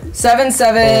whenever.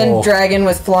 7/7 Oh. dragon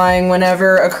with flying.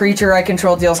 Whenever a creature I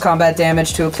control deals combat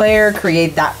damage to a player,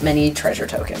 create that many treasure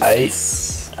tokens.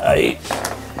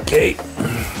 Okay.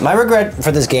 My regret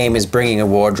for this game is bringing a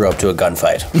wardrobe to a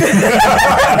gunfight.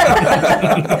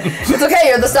 It's okay,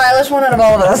 you're the stylish one out of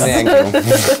all of us. Thank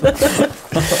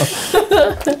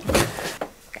you.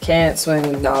 Can't swing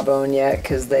with Gnawbone yet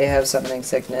because they have summoning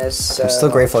sickness. So. I'm still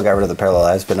grateful I got rid of the parallel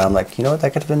lives, but now I'm like, you know what?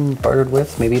 That could have been bartered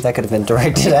with. Maybe that could have been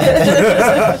directed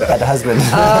at the husband.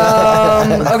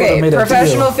 Okay, made a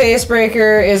professional deal.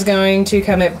 facebreaker is going to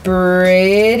come at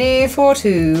Brady for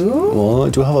 2. Well, I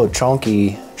do have a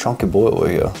chonky boy over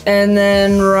here. And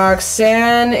then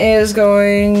Roxanne is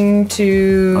going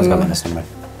to I was going to miss him.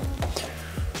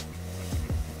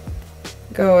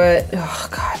 go at, oh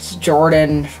god, it's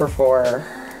Jordan for 4.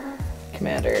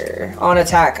 Commander. On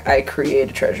attack, I create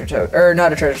a treasure token, or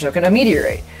not a treasure token, a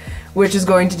meteorite, which is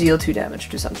going to deal 2 damage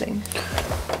to something.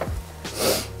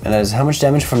 And that is how much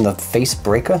damage from the face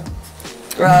breaker?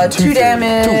 2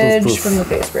 damage Poof. from the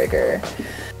facebreaker.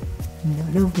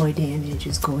 None of my damage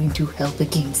is going to help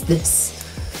against this.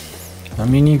 I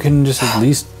mean, you can just at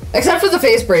least... Except for the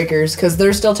face breakers, because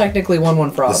they're still technically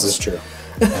 1/1 frogs. This is true.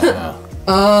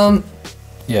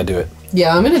 Yeah, do it.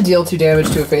 Yeah, I'm gonna deal 2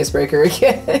 damage to a face breaker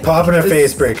again. Popping a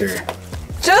face breaker.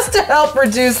 Just to help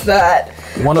reduce that.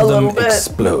 One of them little bit.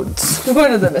 explodes.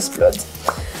 One of them explodes.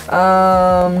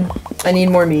 I need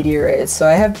more meteorites, so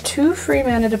I have 2 free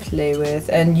mana to play with,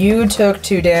 and you took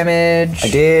 2 damage. I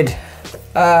did.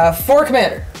 4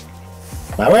 commander.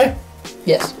 My way?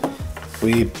 Yes.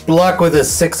 We block with a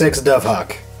 6/6 Dove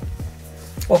Hawk.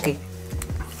 Okay.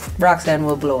 Roxanne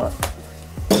will blow up.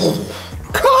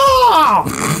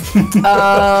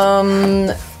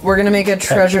 We're gonna make a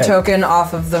treasure token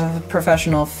off of the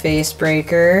professional face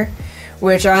breaker,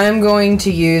 which I'm going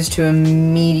to use to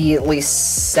immediately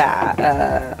sack.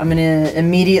 I'm gonna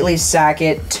immediately sack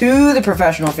it to the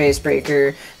professional face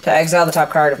breaker to exile the top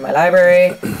card of my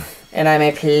library, and I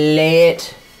may play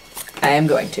it. I am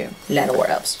going to Land of War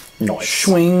Elves. Nice.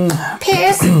 Swing.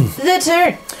 Pass the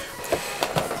turn.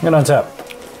 I'm gonna untap.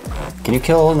 Can you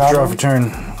kill Draw Nava? for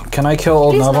turn. Can I kill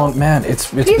old Please Navon? no. Man, it's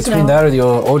Please between no. that or the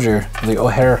Oger, the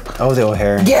O'Hare. Oh, the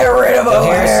O'Hare. Get rid of The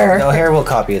O'Hare. O'Hare will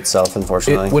copy itself,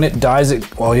 unfortunately. When it dies,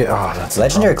 it... Well, yeah, oh, that's...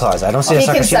 Legendary clause. I don't see a He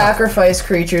can sucker shield. sacrifice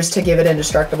creatures to give it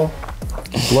indestructible.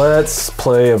 Let's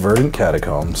play a Verdant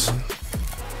Catacombs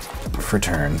for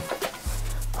turn.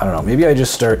 I don't know, maybe I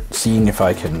just start seeing if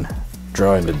I can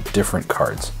draw into different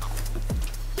cards.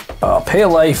 Pay a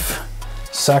life,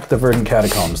 sack the Verdant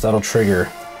Catacombs. That'll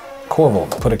trigger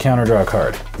Korvold, put a counter, draw a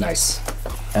card. Nice.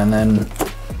 And then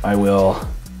I will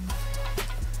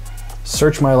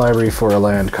search my library for a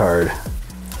land card.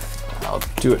 I'll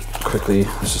do it quickly.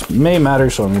 This just may matter,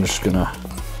 so I'm just gonna...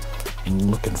 I'm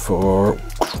looking for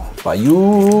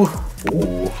Bayou.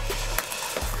 Ooh.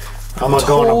 I'm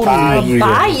gonna buy you.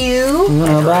 Buy you. I'm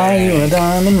gonna buy you a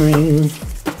diamond ring.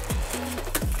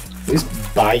 At least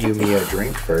buy you me a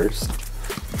drink first.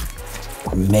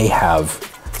 I may have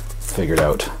figured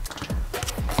out.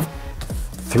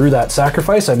 Through that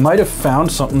sacrifice, I might have found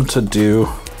something to do.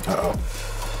 Uh-oh.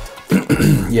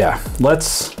 Yeah,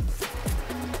 let's...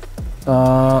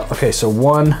 okay, so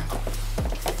 1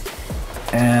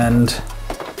 and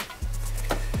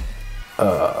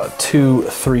 2,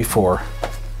 3, 4.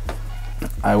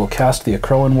 I will cast the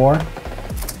Akroan War.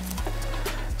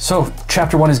 So,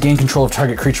 chapter 1 is gain control of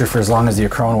target creature for as long as the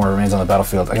Akroan War remains on the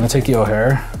battlefield. I'm going to take the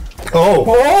O'Hare. Oh!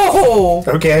 Oh!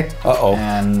 Okay. Uh-oh.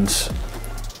 And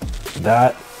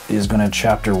that is going to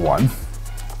chapter 1.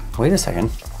 Wait a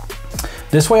second.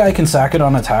 This way I can sack it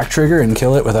on attack trigger and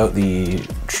kill it without the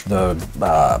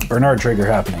Brenard trigger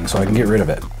happening, so I can get rid of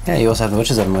it. Yeah, you also have the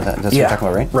Witches Oven with that. That's what you're talking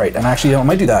about, right? Right, and actually I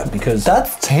might do that because...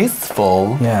 That's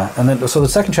tasteful. Yeah, and then, so the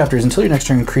second chapter is until your next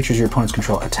turn, creatures your opponents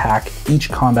control attack each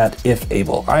combat if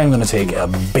able. I am going to take a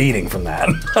beating from that.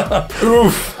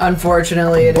 Oof.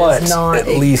 Unfortunately, it is not at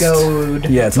a least, goad.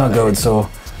 Yeah, it's not goad, so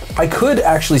I could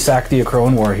actually sack the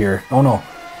Akroan War here. Oh no.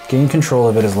 Gain control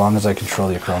of it as long as I control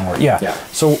the Akroan War. Yeah.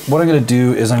 So what I'm going to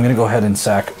do is I'm going to go ahead and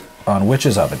sack on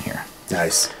Witch's Oven here.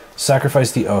 Nice.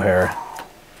 Sacrifice the O'Hare.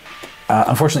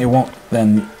 Unfortunately, it won't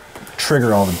then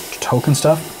trigger all the token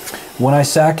stuff. When I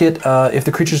sack it, if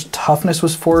the creature's toughness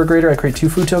was 4 or greater, I create 2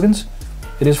 food tokens.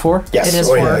 It is 4? Yes. It is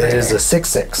oh, 4 yeah, or it is greater. a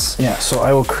 6/6. Yeah, so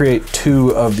I will create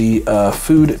 2 of the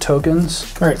food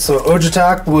tokens. All right, so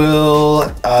Ojatak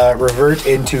will revert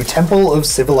into Temple of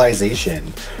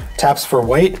Civilization. Taps for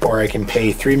white, or I can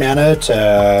pay 3 mana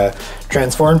to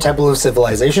transform Temple of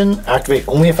Civilization. Activate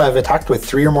only if I've attacked with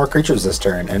 3 or more creatures this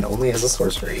turn, and only as a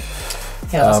sorcery.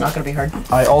 Yeah, that's not going to be hard.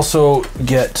 I also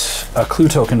get a clue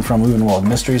token from Uvenwald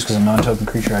Mysteries because a non-token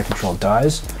creature I control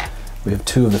dies. We have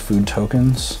 2 of the food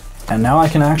tokens. And now I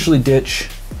can actually ditch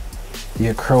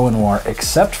the Akroan War,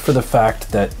 except for the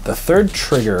fact that the 3rd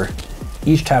trigger,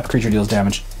 each tapped creature deals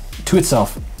damage to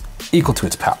itself equal to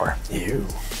its power. Ew.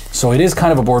 So it is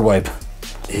kind of a board wipe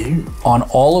Ew. on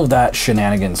all of that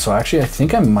shenanigans. So actually, I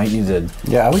think I might need to...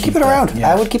 Yeah, I would keep it that. around. Yeah.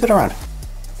 I would keep it around.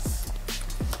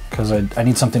 Because I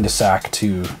need something to sack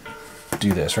to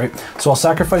do this, right? So I'll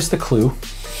sacrifice the clue.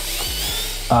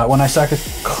 When I sack a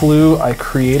clue, I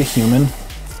create a human.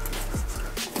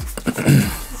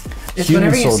 It's Human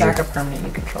whenever you soldier. sack a permanent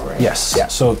you control, right? Yes. Yeah.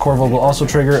 So Korvold will also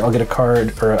trigger. I'll get a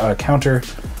card, or a counter,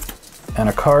 and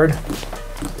a card.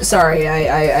 Sorry,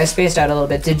 I spaced out a little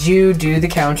bit. Did you do the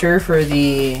counter for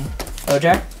the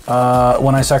Ojak?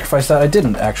 When I sacrificed that, I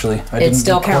didn't, actually. It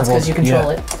still counts because you control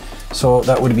it. So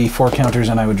that would be 4 counters,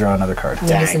 and I would draw another card.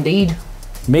 Yes, indeed.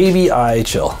 Maybe I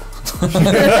chill.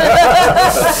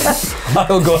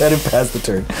 I'll go ahead and pass the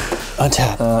turn.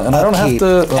 Untap. And I don't have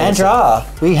to. And draw.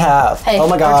 We have. Hey, oh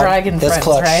my god. we're dragon That's friends,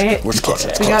 clutch. right? We're clutch.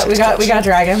 It's We got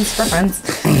dragons for friends.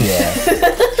 Yeah.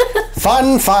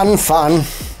 Fun, fun, fun.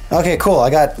 Okay, cool. I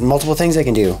got multiple things I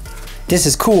can do. This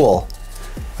is cool.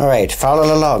 All right,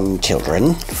 follow along,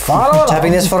 children. Follow along.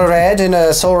 Tapping this for a red and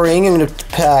a soul ring, I'm going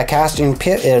to cast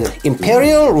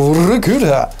Imperial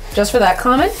Recruiter. Just for that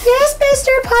comment? Yes, Mr.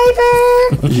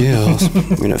 Piper! Yes.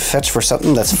 I'm going to fetch for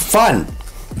something that's fun.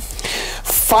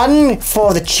 Fun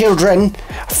for the children.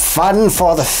 Fun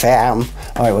for the fam.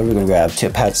 All right, what are we going to grab?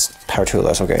 Power tool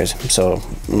less. Okay, so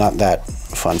not that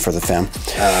fun for the fam.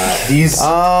 These,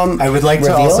 I would like to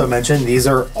reveal? also mention, these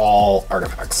are all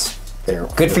artifacts. They're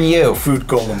Good for you. Food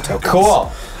golem tokens.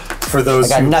 Cool. For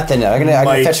those I got who nothing. I'm gonna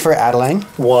might fetch for Adeline.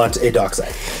 want a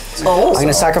dockside. Oh, I'm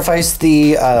gonna sacrifice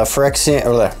the Phyrexian,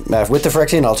 or with the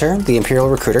Phyrexian altar, the Imperial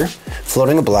Recruiter,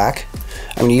 floating a black.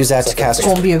 I'm gonna use that to cast it's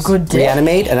gonna be a good day.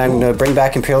 Reanimate, and I'm gonna bring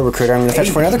back Imperial Recruiter. I'm gonna fetch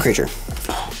for another creature.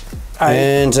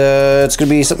 And it's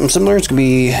gonna be something similar. It's gonna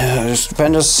be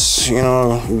stupendous,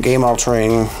 game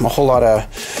altering, a whole lot of.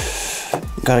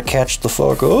 Gotta catch the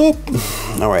fuck up.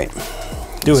 All right.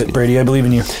 Do it, Brady. I believe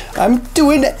in you. I'm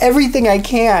doing everything I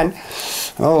can.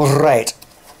 All right.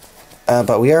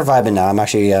 But we are vibing now. I'm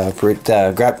actually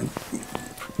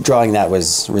drawing that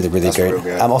was really, really That's great. real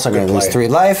good. I'm also going to Good lose play. 3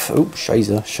 life. Oop,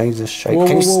 shiza. Whoa,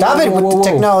 Can you whoa, stop whoa, it whoa, with whoa, the whoa.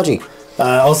 technology?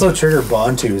 Also trigger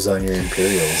Bontus on your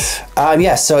Imperials.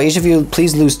 Yes, so each of you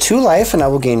please lose 2 life, and I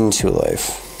will gain 2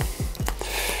 life.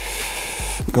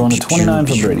 Going to 29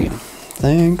 for Brady.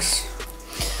 Thanks.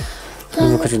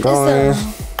 Look at your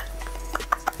dice.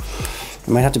 It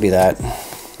might have to be that.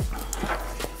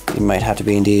 It might have to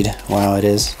be indeed. Wow, it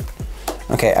is.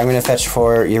 Okay, I'm going to fetch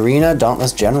for Irina,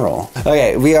 Dauntless General.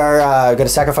 Okay, we are going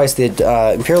to sacrifice the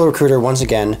Imperial Recruiter once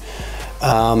again.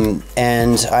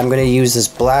 And I'm going to use this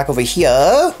black over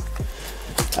here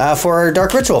for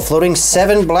Dark Ritual, floating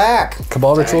 7 black.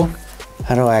 Cabal Ritual?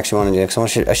 How do I actually want to do it?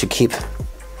 Because I should keep...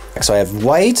 So I have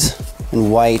white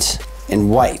and white and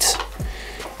white.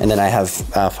 And then I have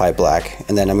 5 black.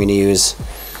 And then I'm going to use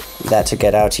that to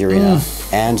get out Irina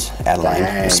and Adeline.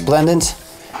 Dang. Resplendent.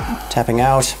 Tapping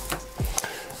out.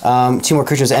 2 more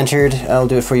creatures entered. I'll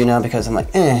do it for you now because I'm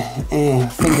like,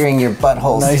 fingering your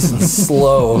buttholes. Nice and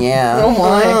slow. Yeah. Oh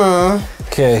my.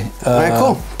 Okay. All right,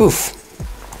 cool. Boof.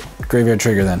 Graveyard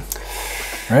trigger then.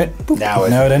 Right? Boop. Now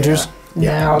it enters.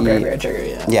 Now, graveyard trigger,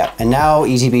 yeah. Yeah, and now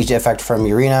easy beach effect from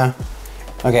Irina.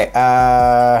 Okay,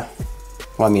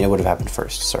 well, I mean, it would have happened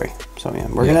first, sorry. So, yeah,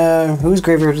 we're gonna... Whose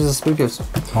graveyard does this spook gives?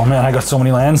 Oh man, I got so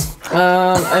many lands.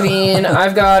 I mean,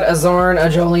 I've got a Zorn, a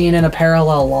Jolene, and a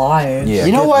Parallel Live. Yeah,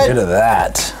 You know get what? rid of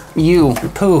that. You,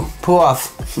 poo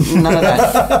off. None of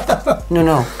that.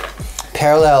 No.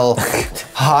 Parallel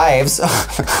hives.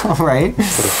 Right?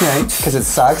 Because it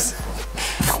sucks.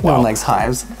 No one likes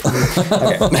hives.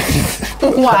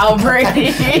 Wow, Brady.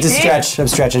 It's a stretch. I'm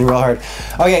stretching real hard.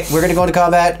 Okay, we're gonna go into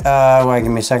combat. Why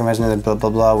give me a second? Another blah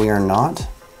blah blah. We are not.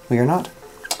 We are not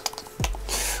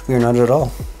at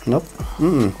all. Nope.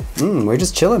 We're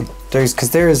just chilling. Because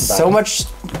there is so much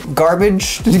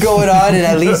garbage going on, and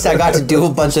at least I got to do a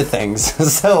bunch of things.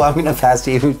 So I'm gonna pass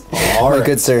to you, All my right.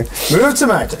 good sir. Move to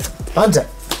my turn. Untap.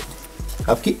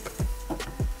 Upkeep.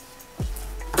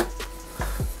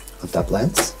 Untap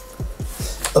lands.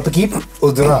 Upkeep.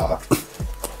 Udra.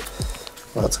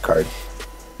 Well, that's a card.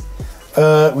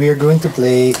 We are going to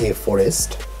play a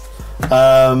forest.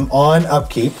 On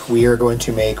upkeep, we are going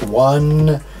to make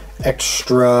 1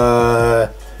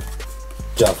 extra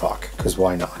Dovehawk, because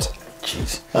why not?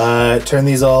 Jeez. Turn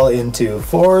these all into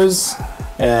 4s,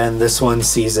 and this one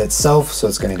sees itself, so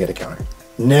it's going to get a counter.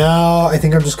 Now, I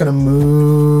think I'm just going to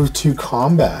move to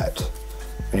combat.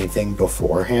 Anything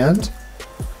beforehand?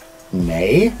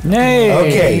 Nay? Nay.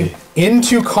 Okay,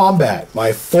 into combat.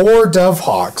 My 4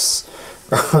 Dovehawks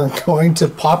are going to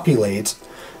populate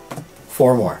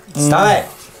 4 more. Stop it.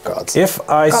 Gods. If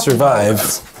I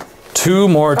survive 2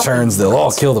 more turns, they'll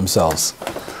all kill themselves.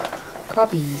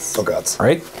 Copies. Oh gods.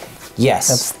 Right? Yes.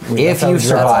 That's If you how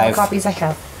survive. Copies I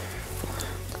have.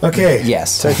 Okay.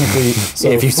 Yes. Technically, So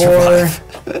if you 4,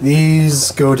 survive.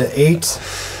 these go to 8.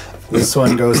 This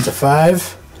one goes to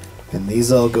 5, and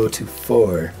these all go to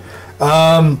 4.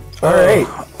 All right.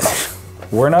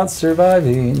 we're not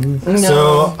surviving. No.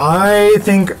 So I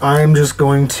think I'm just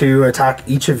going to attack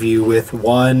each of you with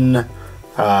 1,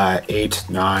 8,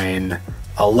 9,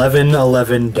 11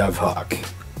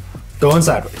 Dovehawk. Going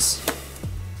sideways.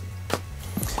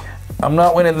 I'm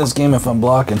not winning this game if I'm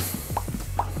blocking.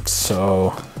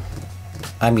 So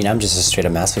I mean, I'm just a straight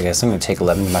up masochist. I'm gonna take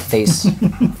 11 to my face. Let's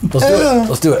do it.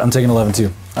 Let's do it. I'm taking 11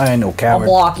 too. I ain't no I'll coward.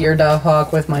 block your dove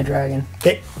hawk with my dragon.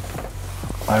 Okay.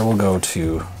 I will go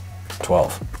to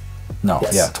 12. No,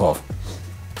 Yes. yeah, 12.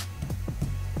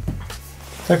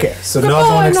 Okay, so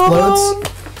Nozzle one explodes.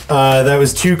 That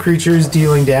was 2 creatures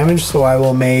dealing damage, so I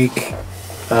will make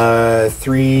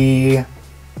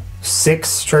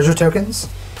 6 treasure tokens.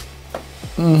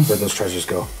 Where'd those treasures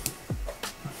go?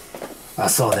 I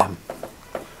saw them.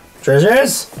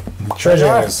 Treasures?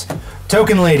 Treasures.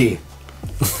 Token lady.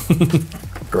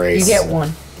 Grace. You get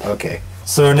 1. Okay.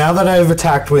 So now that I've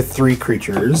attacked with 3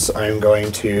 creatures, I'm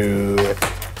going to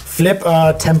flip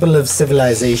a Temple of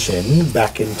Civilization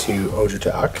back into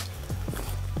Ojutak.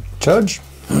 Charge.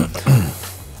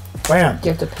 Bam. Do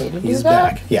you have to pay to do He's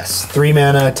that? back. Yes. 3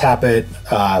 mana, tap it,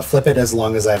 flip it as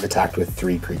long as I've attacked with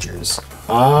 3 creatures.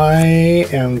 I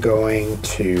am going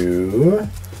to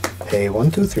pay 1,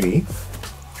 2, 3.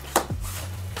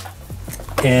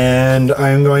 And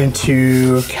I'm going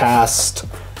to cast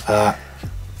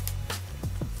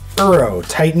Uro,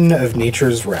 Titan of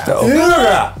Nature's Wrath. So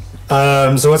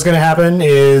what's going to happen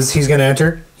is he's going to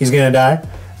enter, he's going to die.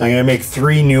 I'm going to make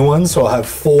 3 new ones, so I'll have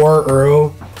 4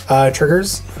 Uro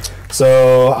triggers.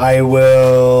 So I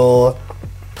will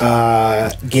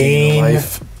gain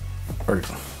life. Or,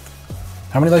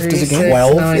 how many life does it gain?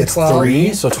 12. It's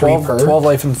 3, So 3 12, per. 12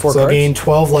 life and 4 So I'll cards. gain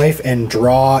 12 life and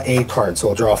draw a card. So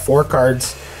I'll draw 4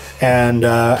 cards, and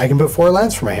I can put 4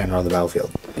 lands from my hand on the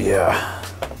battlefield. Yeah.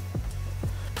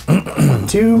 1,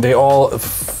 2. They're all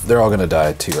gonna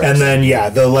die too, right? And then, yeah,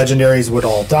 the legendaries would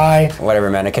all die. Whatever,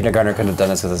 man. A kindergartner could have done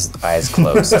this with his eyes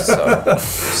closed. So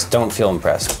just don't feel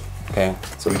impressed. Okay.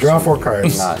 So we draw 4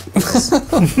 cards. Not.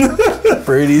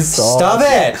 Brady's song. Stop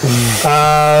it.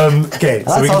 Okay, so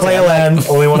That's we can all play a damn. land.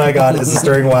 Only one I got is the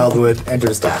Stirring Wildwood.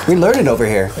 Enter stack. We learned it over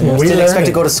here. We didn't learned expect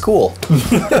to it. go to school.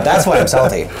 That's why I'm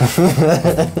salty.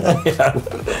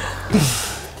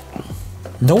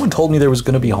 No one told me there was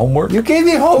gonna be homework. You gave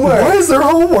me homework. What is their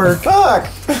homework? Fuck.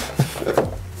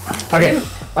 Okay,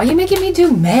 Why are you making me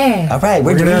do math? All right,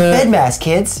 we're doing gonna- bed mass,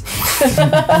 kids.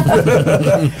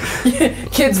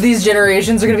 Kids these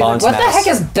generations are gonna be Bonds like, what mass.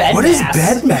 the heck is bed what mass? is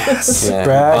bed mass? Yeah,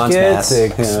 Brackets, bonds mass.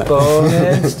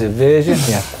 exponents, division.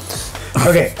 Yeah.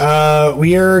 Okay,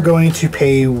 we are going to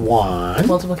pay 1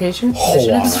 Multiplication, Hold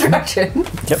addition, and on. subtraction.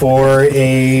 for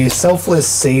a selfless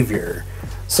savior.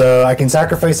 So I can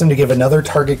sacrifice him to give another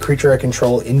target creature I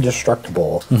control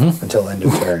indestructible until end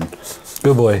of turn.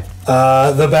 Good boy.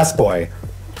 The best boy.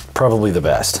 Probably the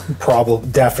best.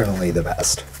 Definitely the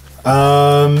best.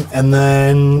 And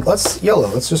then let's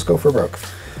just go for broke.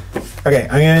 Okay,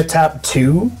 I'm gonna tap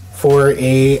 2 for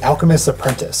a Alchemist's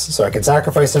Apprentice, so I can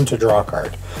sacrifice him to draw a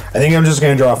card. I think I'm just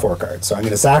gonna draw 4 cards. So I'm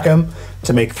gonna sack him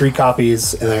to make 3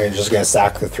 copies, and then I'm just gonna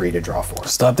sack the 3 to draw 4.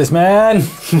 Stop this man.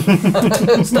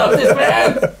 Stop this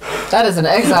man. That is an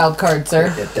exiled card, sir.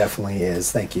 It definitely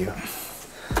is. Thank you.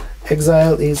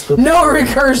 Exile is the No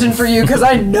recursion for you, because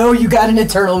I know you got an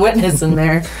Eternal Witness in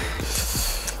there.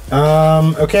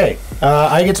 Okay,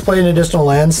 I get to play an additional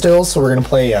land still, so we're gonna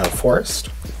play Forest.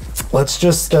 Let's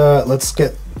just let's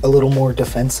get a little more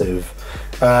defensive.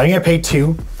 I'm gonna pay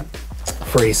 2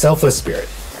 for a Selfless Spirit,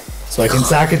 so I can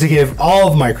sack it to give all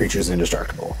of my creatures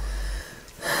indestructible.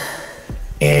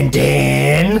 And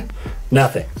then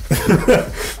nothing.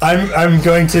 I'm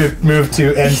going to move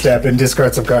to end step and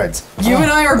discard some cards. You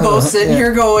and I are both sitting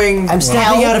here going, I'm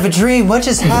snapping out of a dream. What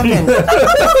just happened?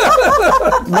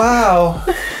 Wow.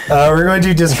 We're going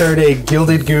to discard a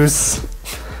Gilded Goose,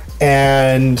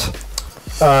 and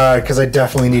because I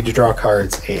definitely need to draw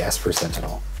cards, a Esper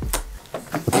Sentinel.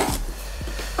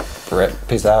 Rip,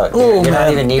 peace out. You're not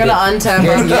man. even I'm needed. gonna untap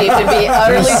our keep and be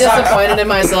utterly disappointed in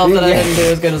myself that I didn't do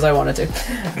as good as I wanted to.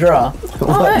 Draw.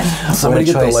 Alright. Somebody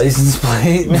get the choice. license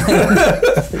plate.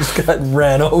 Just got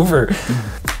ran over.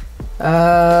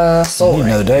 Soul Need Ring.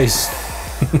 another dice.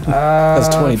 That's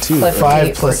 22. Cliff 5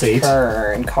 Gate plus 8.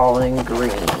 Return, calling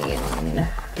green.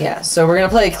 Yeah, so we're gonna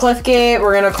play Cliffgate.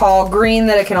 We're gonna call green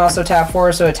that it can also tap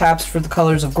for, so it taps for the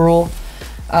colors of Gruul.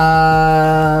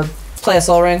 Play a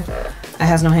Soul Ring. It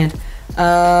has no hand.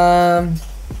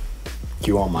 Do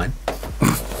you want mine?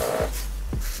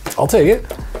 I'll take it.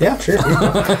 Yeah, sure.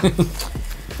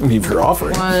 If you're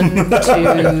offering. 1,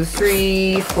 2,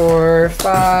 3, 4,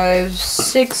 5,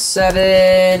 6,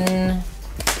 7.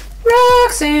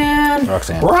 Roxanne.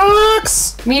 Roxanne.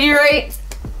 Rocks! Meteorite.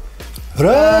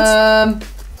 Does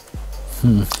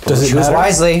it Choose matter?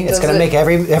 wisely. It's Does gonna it make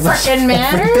every frickin'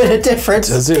 matter? bit of difference.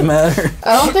 Does it matter?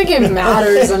 I don't think it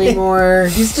matters anymore.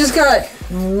 He's just got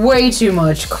way too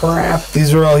much crap.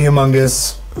 These are all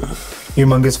humongous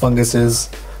funguses.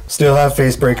 Still have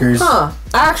face breakers. Huh.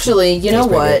 Actually, you know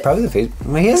what? Probably the face.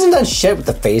 Well, he hasn't done shit with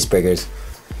the face breakers.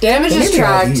 Damage is Maybe all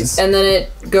tracked, these. and then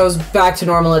it goes back to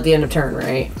normal at the end of turn,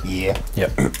 right? Yeah.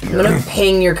 Yep. I'm gonna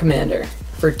ping your commander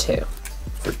for 2.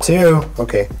 For 2.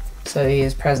 Okay. So he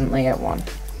is presently at 1.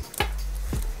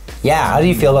 Yeah, how do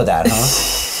you feel about that,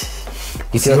 huh?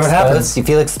 You feel what exposed? happens. You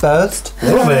feel exposed? A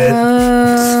little bit.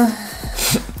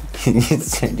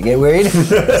 It's starting to get worried.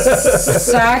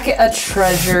 Sack a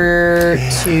treasure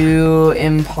to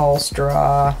impulse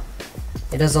draw.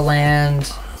 It is a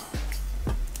land,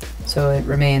 so it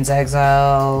remains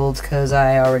exiled because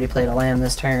I already played a land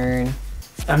this turn.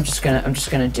 I'm just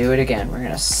gonna do it again. We're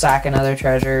gonna sack another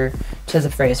treasure to the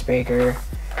face breaker.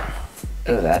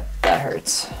 Oh, that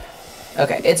hurts.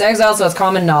 Okay, it's exiled, so it's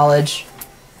common knowledge.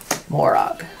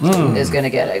 Morog is going to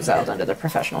get exiled under the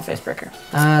professional facebreaker.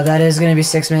 That is going to be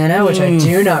 6 mana, which I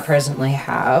do not presently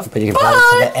have. But you can play it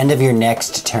to the end of your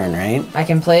next turn, right? I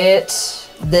can play it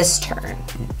this turn.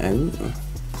 Ooh. I'm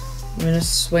going to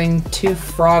swing 2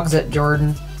 frogs at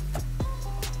Jordan.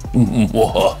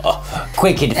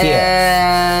 Quick interfere.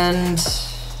 And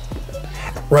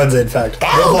Runs it, in fact.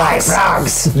 No blacks.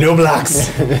 Frogs! No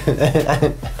blacks.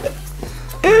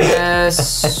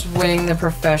 swing the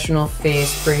professional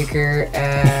facebreaker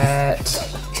at...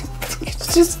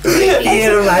 Just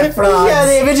my frogs. Yeah,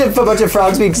 the image of a bunch of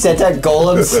frogs being sent at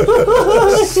golems.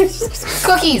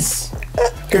 Cookies!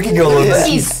 Cookie golems.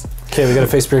 Cookies! Okay, we got a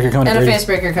facebreaker coming. And a Brady.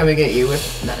 facebreaker coming at you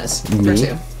with menace for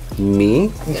 2. Me?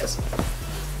 Yes.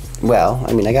 Well,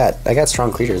 I mean, I got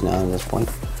strong creatures now at this point.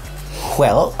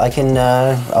 Well, I can,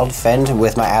 I'll defend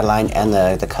with my Adeline and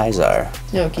the Kaiser.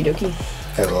 Okie dokie.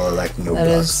 Hello, like no That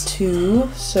blacks. is 2,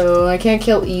 so I can't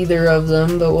kill either of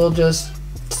them, but we'll just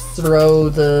throw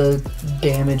the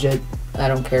damage at, I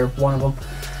don't care, one of them.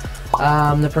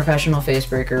 The professional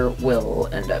facebreaker will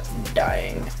end up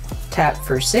dying. Tap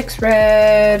for 6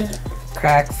 red,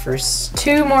 crack for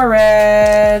 2 more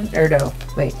red, or no,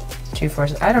 wait, 2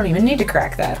 forces. I don't even need to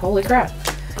crack that, holy crap.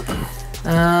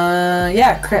 Tap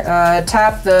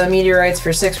the meteorites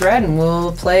for 6 red, and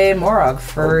we'll play Morog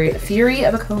for Fury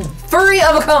of a Cone. Furry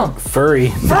of a Cone! Furry.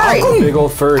 Furry! Big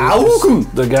old furry. Ow.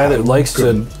 The guy that likes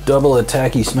to double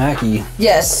attacky smacky.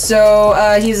 Yes, so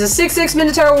he's a 6/6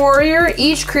 Minotaur warrior.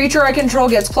 Each creature I control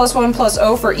gets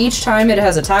 +1/+0 for each time it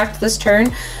has attacked this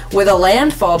turn with a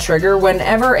landfall trigger.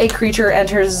 Whenever a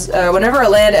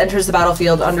land enters the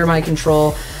battlefield under my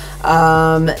control,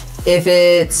 if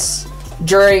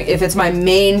it's my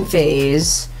main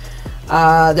phase,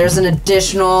 there's an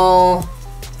additional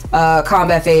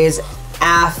combat phase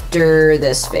after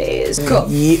this phase. Cool.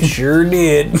 Yeah, sure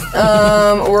did.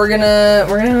 We're gonna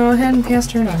go ahead and pass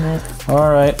turn on that.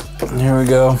 All right, here we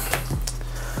go.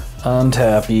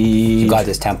 Untappy. You got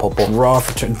this, Tampopo. Raw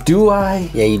for turn. Do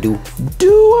I? Yeah, you do.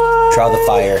 Do I? Draw the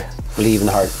fire. Believe in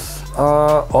the heart.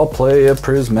 I'll play a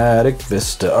prismatic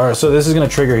vista. All right, so this is going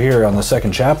to trigger here on the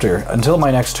second chapter. Until my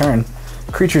next turn,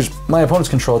 creatures my opponents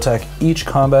control attack each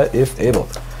combat if able.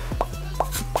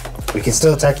 We can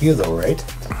still attack you though, right?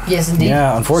 Yes, indeed.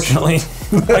 Yeah, unfortunately,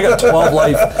 I got 12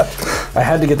 life. I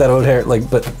had to get that out here,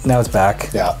 but now it's back.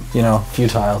 Yeah. You know,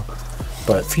 futile.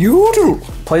 But Futile.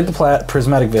 played the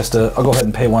prismatic vista. I'll go ahead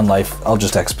and pay 1 life. I'll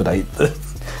just expedite.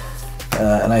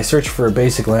 And I search for a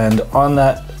basic land. On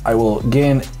that, I will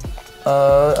gain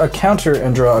a counter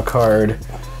and draw a card.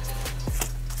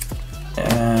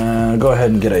 And go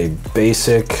ahead and get a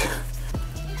basic.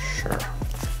 Sure.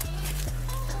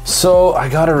 So I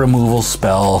got a removal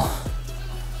spell.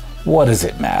 What does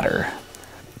it matter?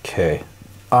 Okay.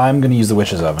 I'm going to use the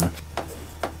Witch's Oven.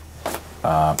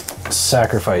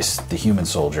 Sacrifice the human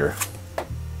soldier.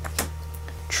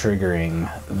 Triggering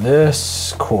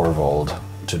this Korvold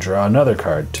to draw another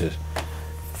card to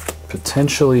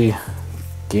potentially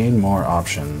gain more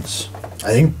options.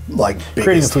 I think like Creating a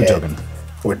biggest food hit token.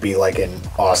 would be like an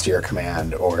austere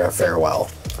command or a farewell.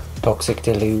 Toxic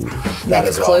deluge. That Next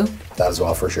as well. clue? That as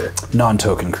well for sure.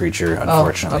 Non-token creature,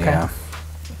 unfortunately, okay.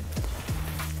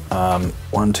 yeah.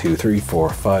 1, 2, 3, 4,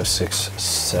 5, 6,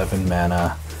 7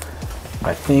 mana.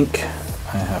 I think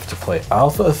I have to play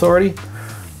Alpha Authority.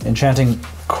 Enchanting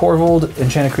Korvold.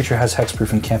 Enchanted creature has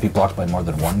hexproof and can't be blocked by more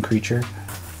than 1 creature.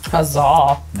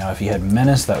 Huzzah. Now, if he had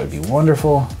Menace, that would be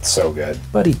wonderful. So good.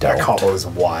 But he That don't. combo is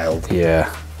wild.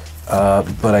 Yeah.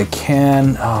 But I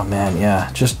can. Oh man,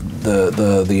 yeah. Just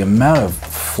the amount of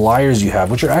flyers you have,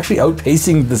 which are actually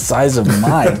outpacing the size of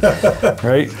mine.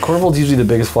 Right? Korvold's usually the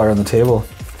biggest flyer on the table.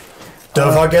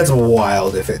 Dovahawk gets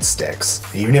wild if it sticks.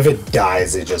 Even if it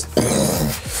dies, it just.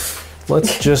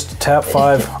 Let's just tap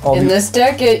 5. I'll In do, this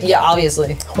deck,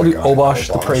 obviously. I'll do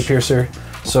Obosh, the Prey Piercer.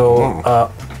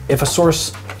 So if a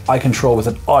source I control with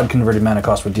an odd converted mana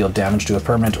cost would deal damage to a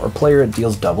permanent or player. It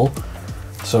deals double.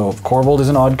 So Korvold is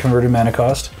an odd converted mana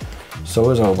cost. So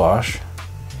is Obosh.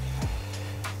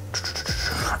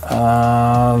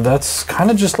 That's kind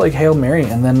of just like Hail Mary.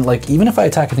 And then like even if I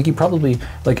attack, I think he probably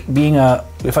like being a.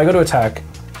 If I go to attack,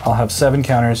 I'll have 7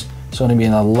 counters. So it'd be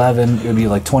an 11. It would be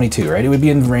like 22, right? It would be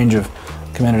in range of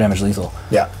commander damage lethal.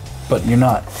 Yeah. But you're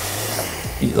not.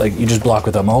 You just block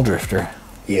with a Muldrifter.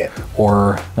 Yeah.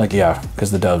 Or like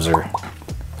because the doves are.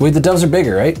 Wait, the doves are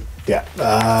bigger, right? Yeah.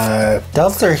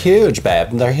 Doves are huge, babe.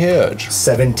 They're huge.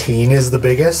 17 is the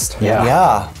biggest. Yeah.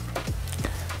 Yeah.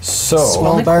 So Small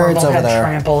Only birds Korvold over had there.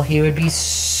 trample, he would be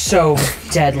so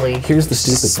deadly. here's the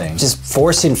stupid thing. Just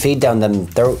forcing feed down them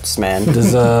throats, man.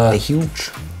 Does They're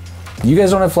huge. you guys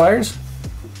don't have flyers?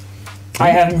 I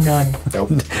have none.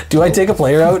 Nope. Do I take a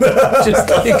player out just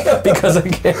like because I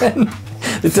can?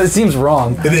 It seems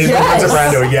wrong. It's a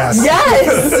rando, yes.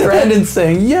 Yes! Brandon's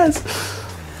saying yes.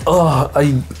 Oh,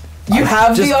 You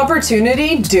have just the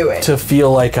opportunity, do it. to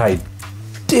feel like I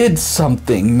did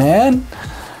something, man.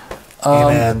 Hey,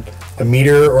 man, a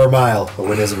meter or a mile, a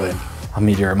win is a win. A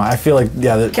meteor. I feel like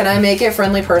Can I make it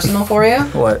friendly personal for you?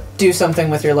 What? Do something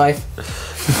with your life.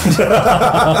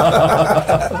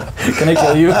 Can I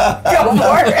kill you? Go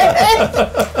for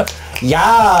it!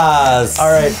 Yes. All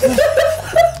right.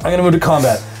 I'm gonna move to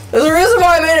combat. There's a reason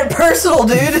why I made it personal,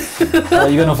 dude.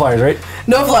 You got no flyers, right?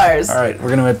 No flyers. All right. We're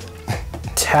gonna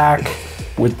attack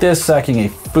with this, sacking a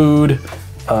food,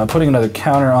 putting another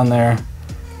counter on there,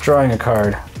 drawing a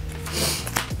card,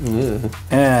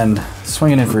 and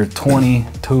swinging in for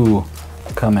 22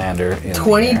 commander. In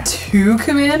 22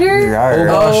 commander?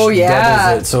 Oh, Oh, yeah.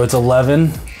 doubles it, so it's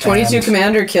 11. 22 and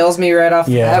commander kills me right off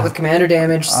the Yeah. bat with commander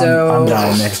damage, so I'm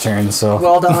down next turn. So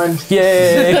well done.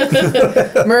 yay!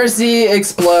 Mercy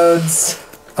explodes.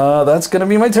 That's gonna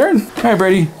be my turn. All right,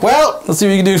 Brady. Well, Let's see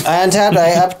what you can do. I untapped,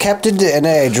 I upkept it, and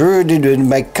I drew it in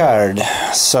my card.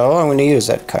 So I'm going to use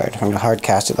that card. I'm going to hard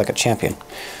cast it like a champion.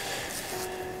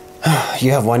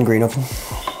 You have 1 green open.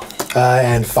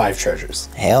 And 5 treasures.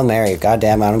 Hail Mary.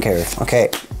 Goddamn, I don't care. Okay.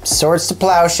 Swords to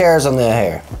plowshares on the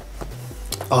hair.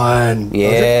 On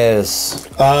Yes.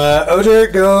 Oger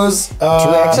goes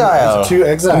To exile. To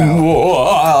exile.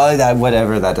 Whoa,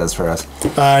 whatever that does for us.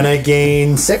 And I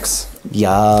gain 6.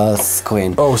 Yes,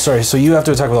 queen. Oh, sorry. So you have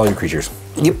to attack with all your creatures.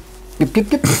 Yep.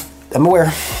 Yep. I'm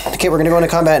aware. Okay, we're gonna go into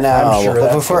combat now. I'm sure Well,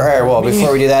 that's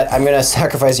before we do that, I'm gonna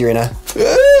sacrifice Urena.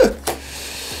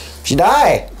 She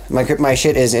die. My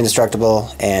shit is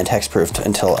indestructible and hexproofed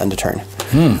until end of turn.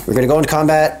 We're gonna go into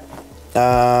combat.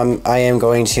 I am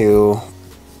going to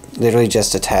literally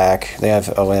just attack. They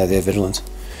have they have vigilance.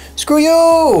 Screw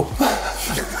you!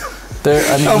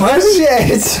 How much shit?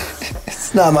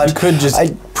 It's not much. You could just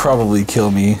probably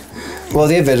kill me. Well,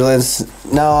 they have vigilance.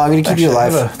 No, I'm gonna keep you Actually, I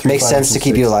have alive. a 3, Makes 5, sense to and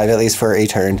keep you 6. alive at least for a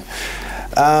turn.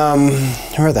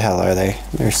 Where the hell are they?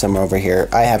 They're somewhere over here.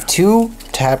 I have 2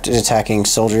 tapped and attacking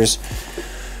soldiers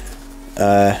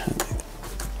that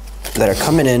are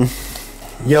coming in.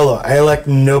 Yellow. I elect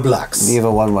no blocks. You have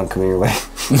a 1/1 coming your way.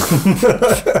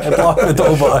 I block with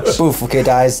Obosh. Oof. Okay,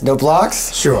 dies. No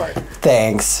blocks. Sure.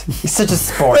 Thanks. You're such a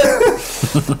sport.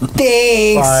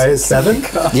 Thanks. 5, 7.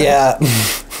 Yeah.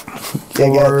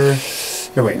 4.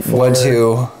 No wait. 4. 1,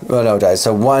 2. Oh no, dies.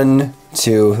 So 1,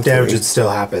 2. Damage 3. would still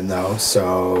happen though.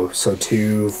 So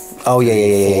 2. Oh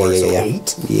yeah. 4, so Yeah.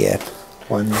 8. Yeah.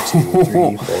 1, 2,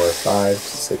 3, 4, 5,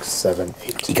 6, 7,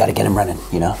 8. You gotta get him running,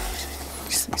 you know?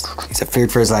 He's feared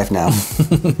for his life now.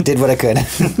 Did what I could.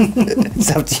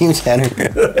 It's up to you, Tanner.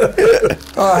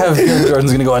 Oh, I have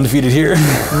Jordan's gonna go undefeated here.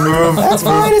 That's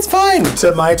fine, it's fine.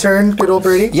 To my turn, good old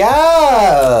Brady.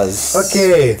 Yes!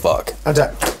 Okay. Fuck.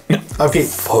 Attack. Okay.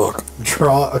 Fuck.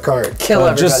 Draw a card. Kill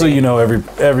everybody. Just so you know,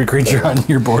 every creature on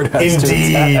your board has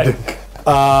Indeed.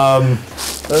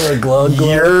 to glug.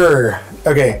 You're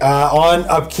okay. On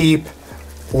upkeep,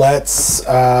 let's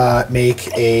make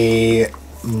a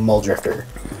Muldrifter.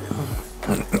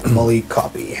 Mully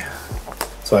copy.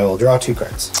 So I will draw 2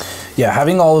 cards. Yeah,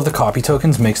 having all of the copy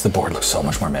tokens makes the board look so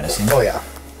much more menacing. Oh yeah.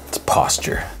 It's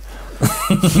posture.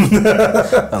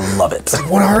 I love it.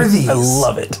 What are these? I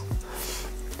love it.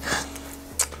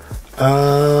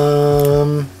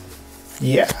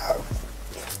 Yeah.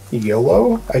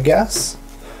 YOLO, I guess.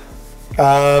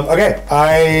 Okay,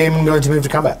 I'm going to move to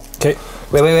combat. Okay.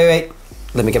 Wait.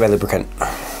 Let me get my lubricant.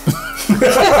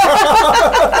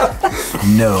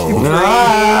 No.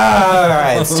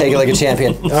 Alright, let's take it like a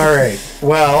champion. All right.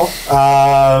 Well,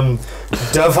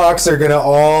 Dovehawks are gonna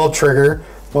all trigger.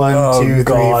 1, Oh, 2, 3,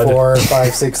 God. 4,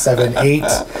 5, 6, 7, 8.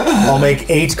 I'll make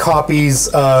 8 copies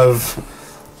of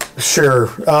Sure.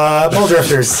 Mole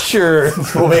drifters. Sure.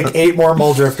 We'll make 8 more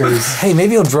mole drifters Hey,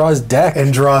 maybe he'll draw his deck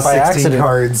and draw by 16 accident.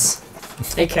 cards.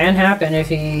 It can happen if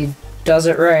he does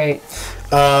it right.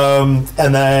 And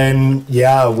then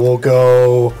yeah, we'll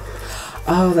go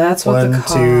Oh, that's what One, the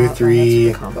two, three.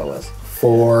 That's what the combo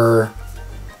was.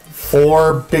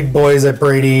 4 big boys at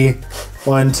Brady.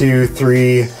 1, 2,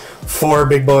 3, 4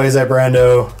 big boys at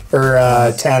Brando or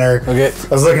Tanner. Okay. I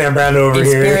was looking at Brando over In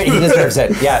here. spirit, he deserves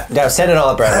it. Yeah, now send it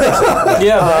all at Brad.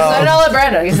 Yeah. Send it all at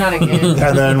Brando. He's not a kid.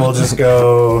 And then we'll just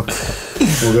go.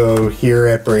 We'll go here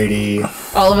at Brady.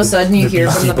 All of a sudden, you hear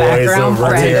from the Beastie Boys background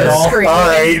over here. Brando All screaming.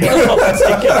 right.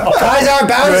 Guys, our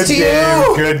bounce to Good game.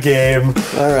 you! Good game.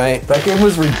 All right. That game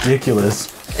was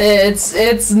ridiculous.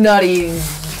 It's nutty.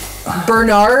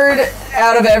 Bernard,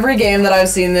 out of every game that I've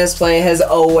seen this play, has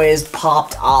always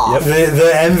popped off.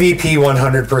 The MVP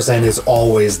 100% is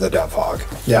always the Dove Hog.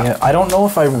 Yeah. I don't know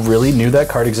if I really knew that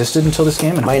card existed until this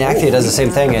game. And Mine actually does the same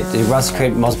thing. It wants to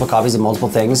create multiple copies of multiple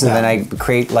things, and then I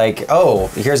create like, oh,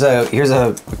 here's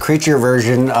a creature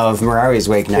version of Mirari's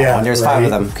Wake now, Yeah, and there's 5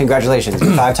 of right. them. Congratulations,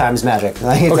 5 times magic.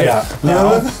 Like, it's Okay. like,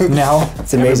 Now,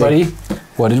 It's amazing. everybody,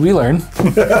 what did we learn?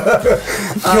 kill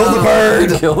the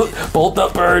bird. Kill, bolt the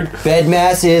bird. Bed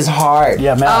mass is hard.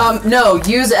 Yeah, man. No,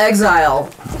 use exile.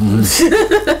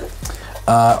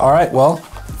 All right, well,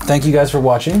 thank you guys for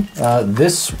watching.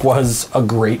 This was a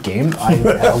great game. I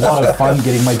had a lot of fun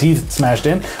getting my teeth smashed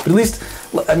in, but at least,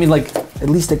 I mean, like, at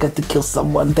least I got to kill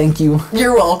someone. Thank you.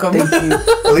 You're welcome. Thank you.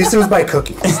 At least it was by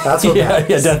cookies. That's what yeah,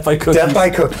 matters. death by cookies. Death by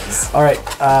cookies. All right,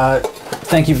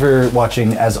 thank you for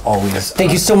watching, as always.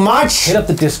 Thank you so much. Hit up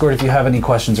the Discord if you have any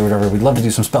questions or whatever. We'd love to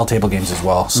do some spell table games as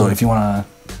well. So if you wanna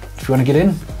get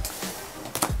in,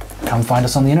 come find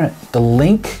us on the internet. The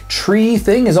link tree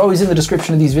thing is always in the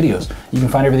description of these videos. You can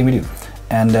find everything we do.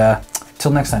 And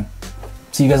till next time,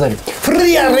 see you guys later.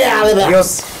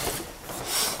 Adios.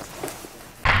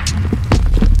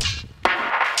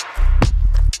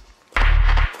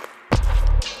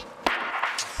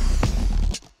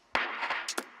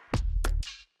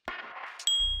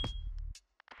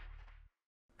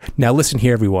 Now listen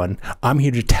here, everyone. I'm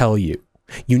here to tell you,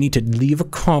 you need to leave a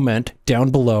comment down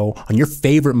below on your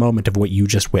favorite moment of what you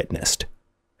just witnessed.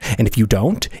 And if you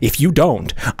don't,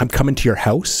 I'm coming to your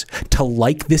house to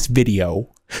like this video,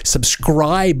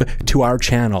 subscribe to our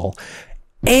channel,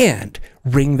 and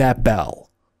ring that bell.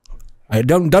 It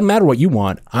doesn't matter what you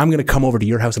want. I'm going to come over to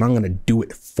your house and I'm going to do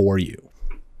it for you.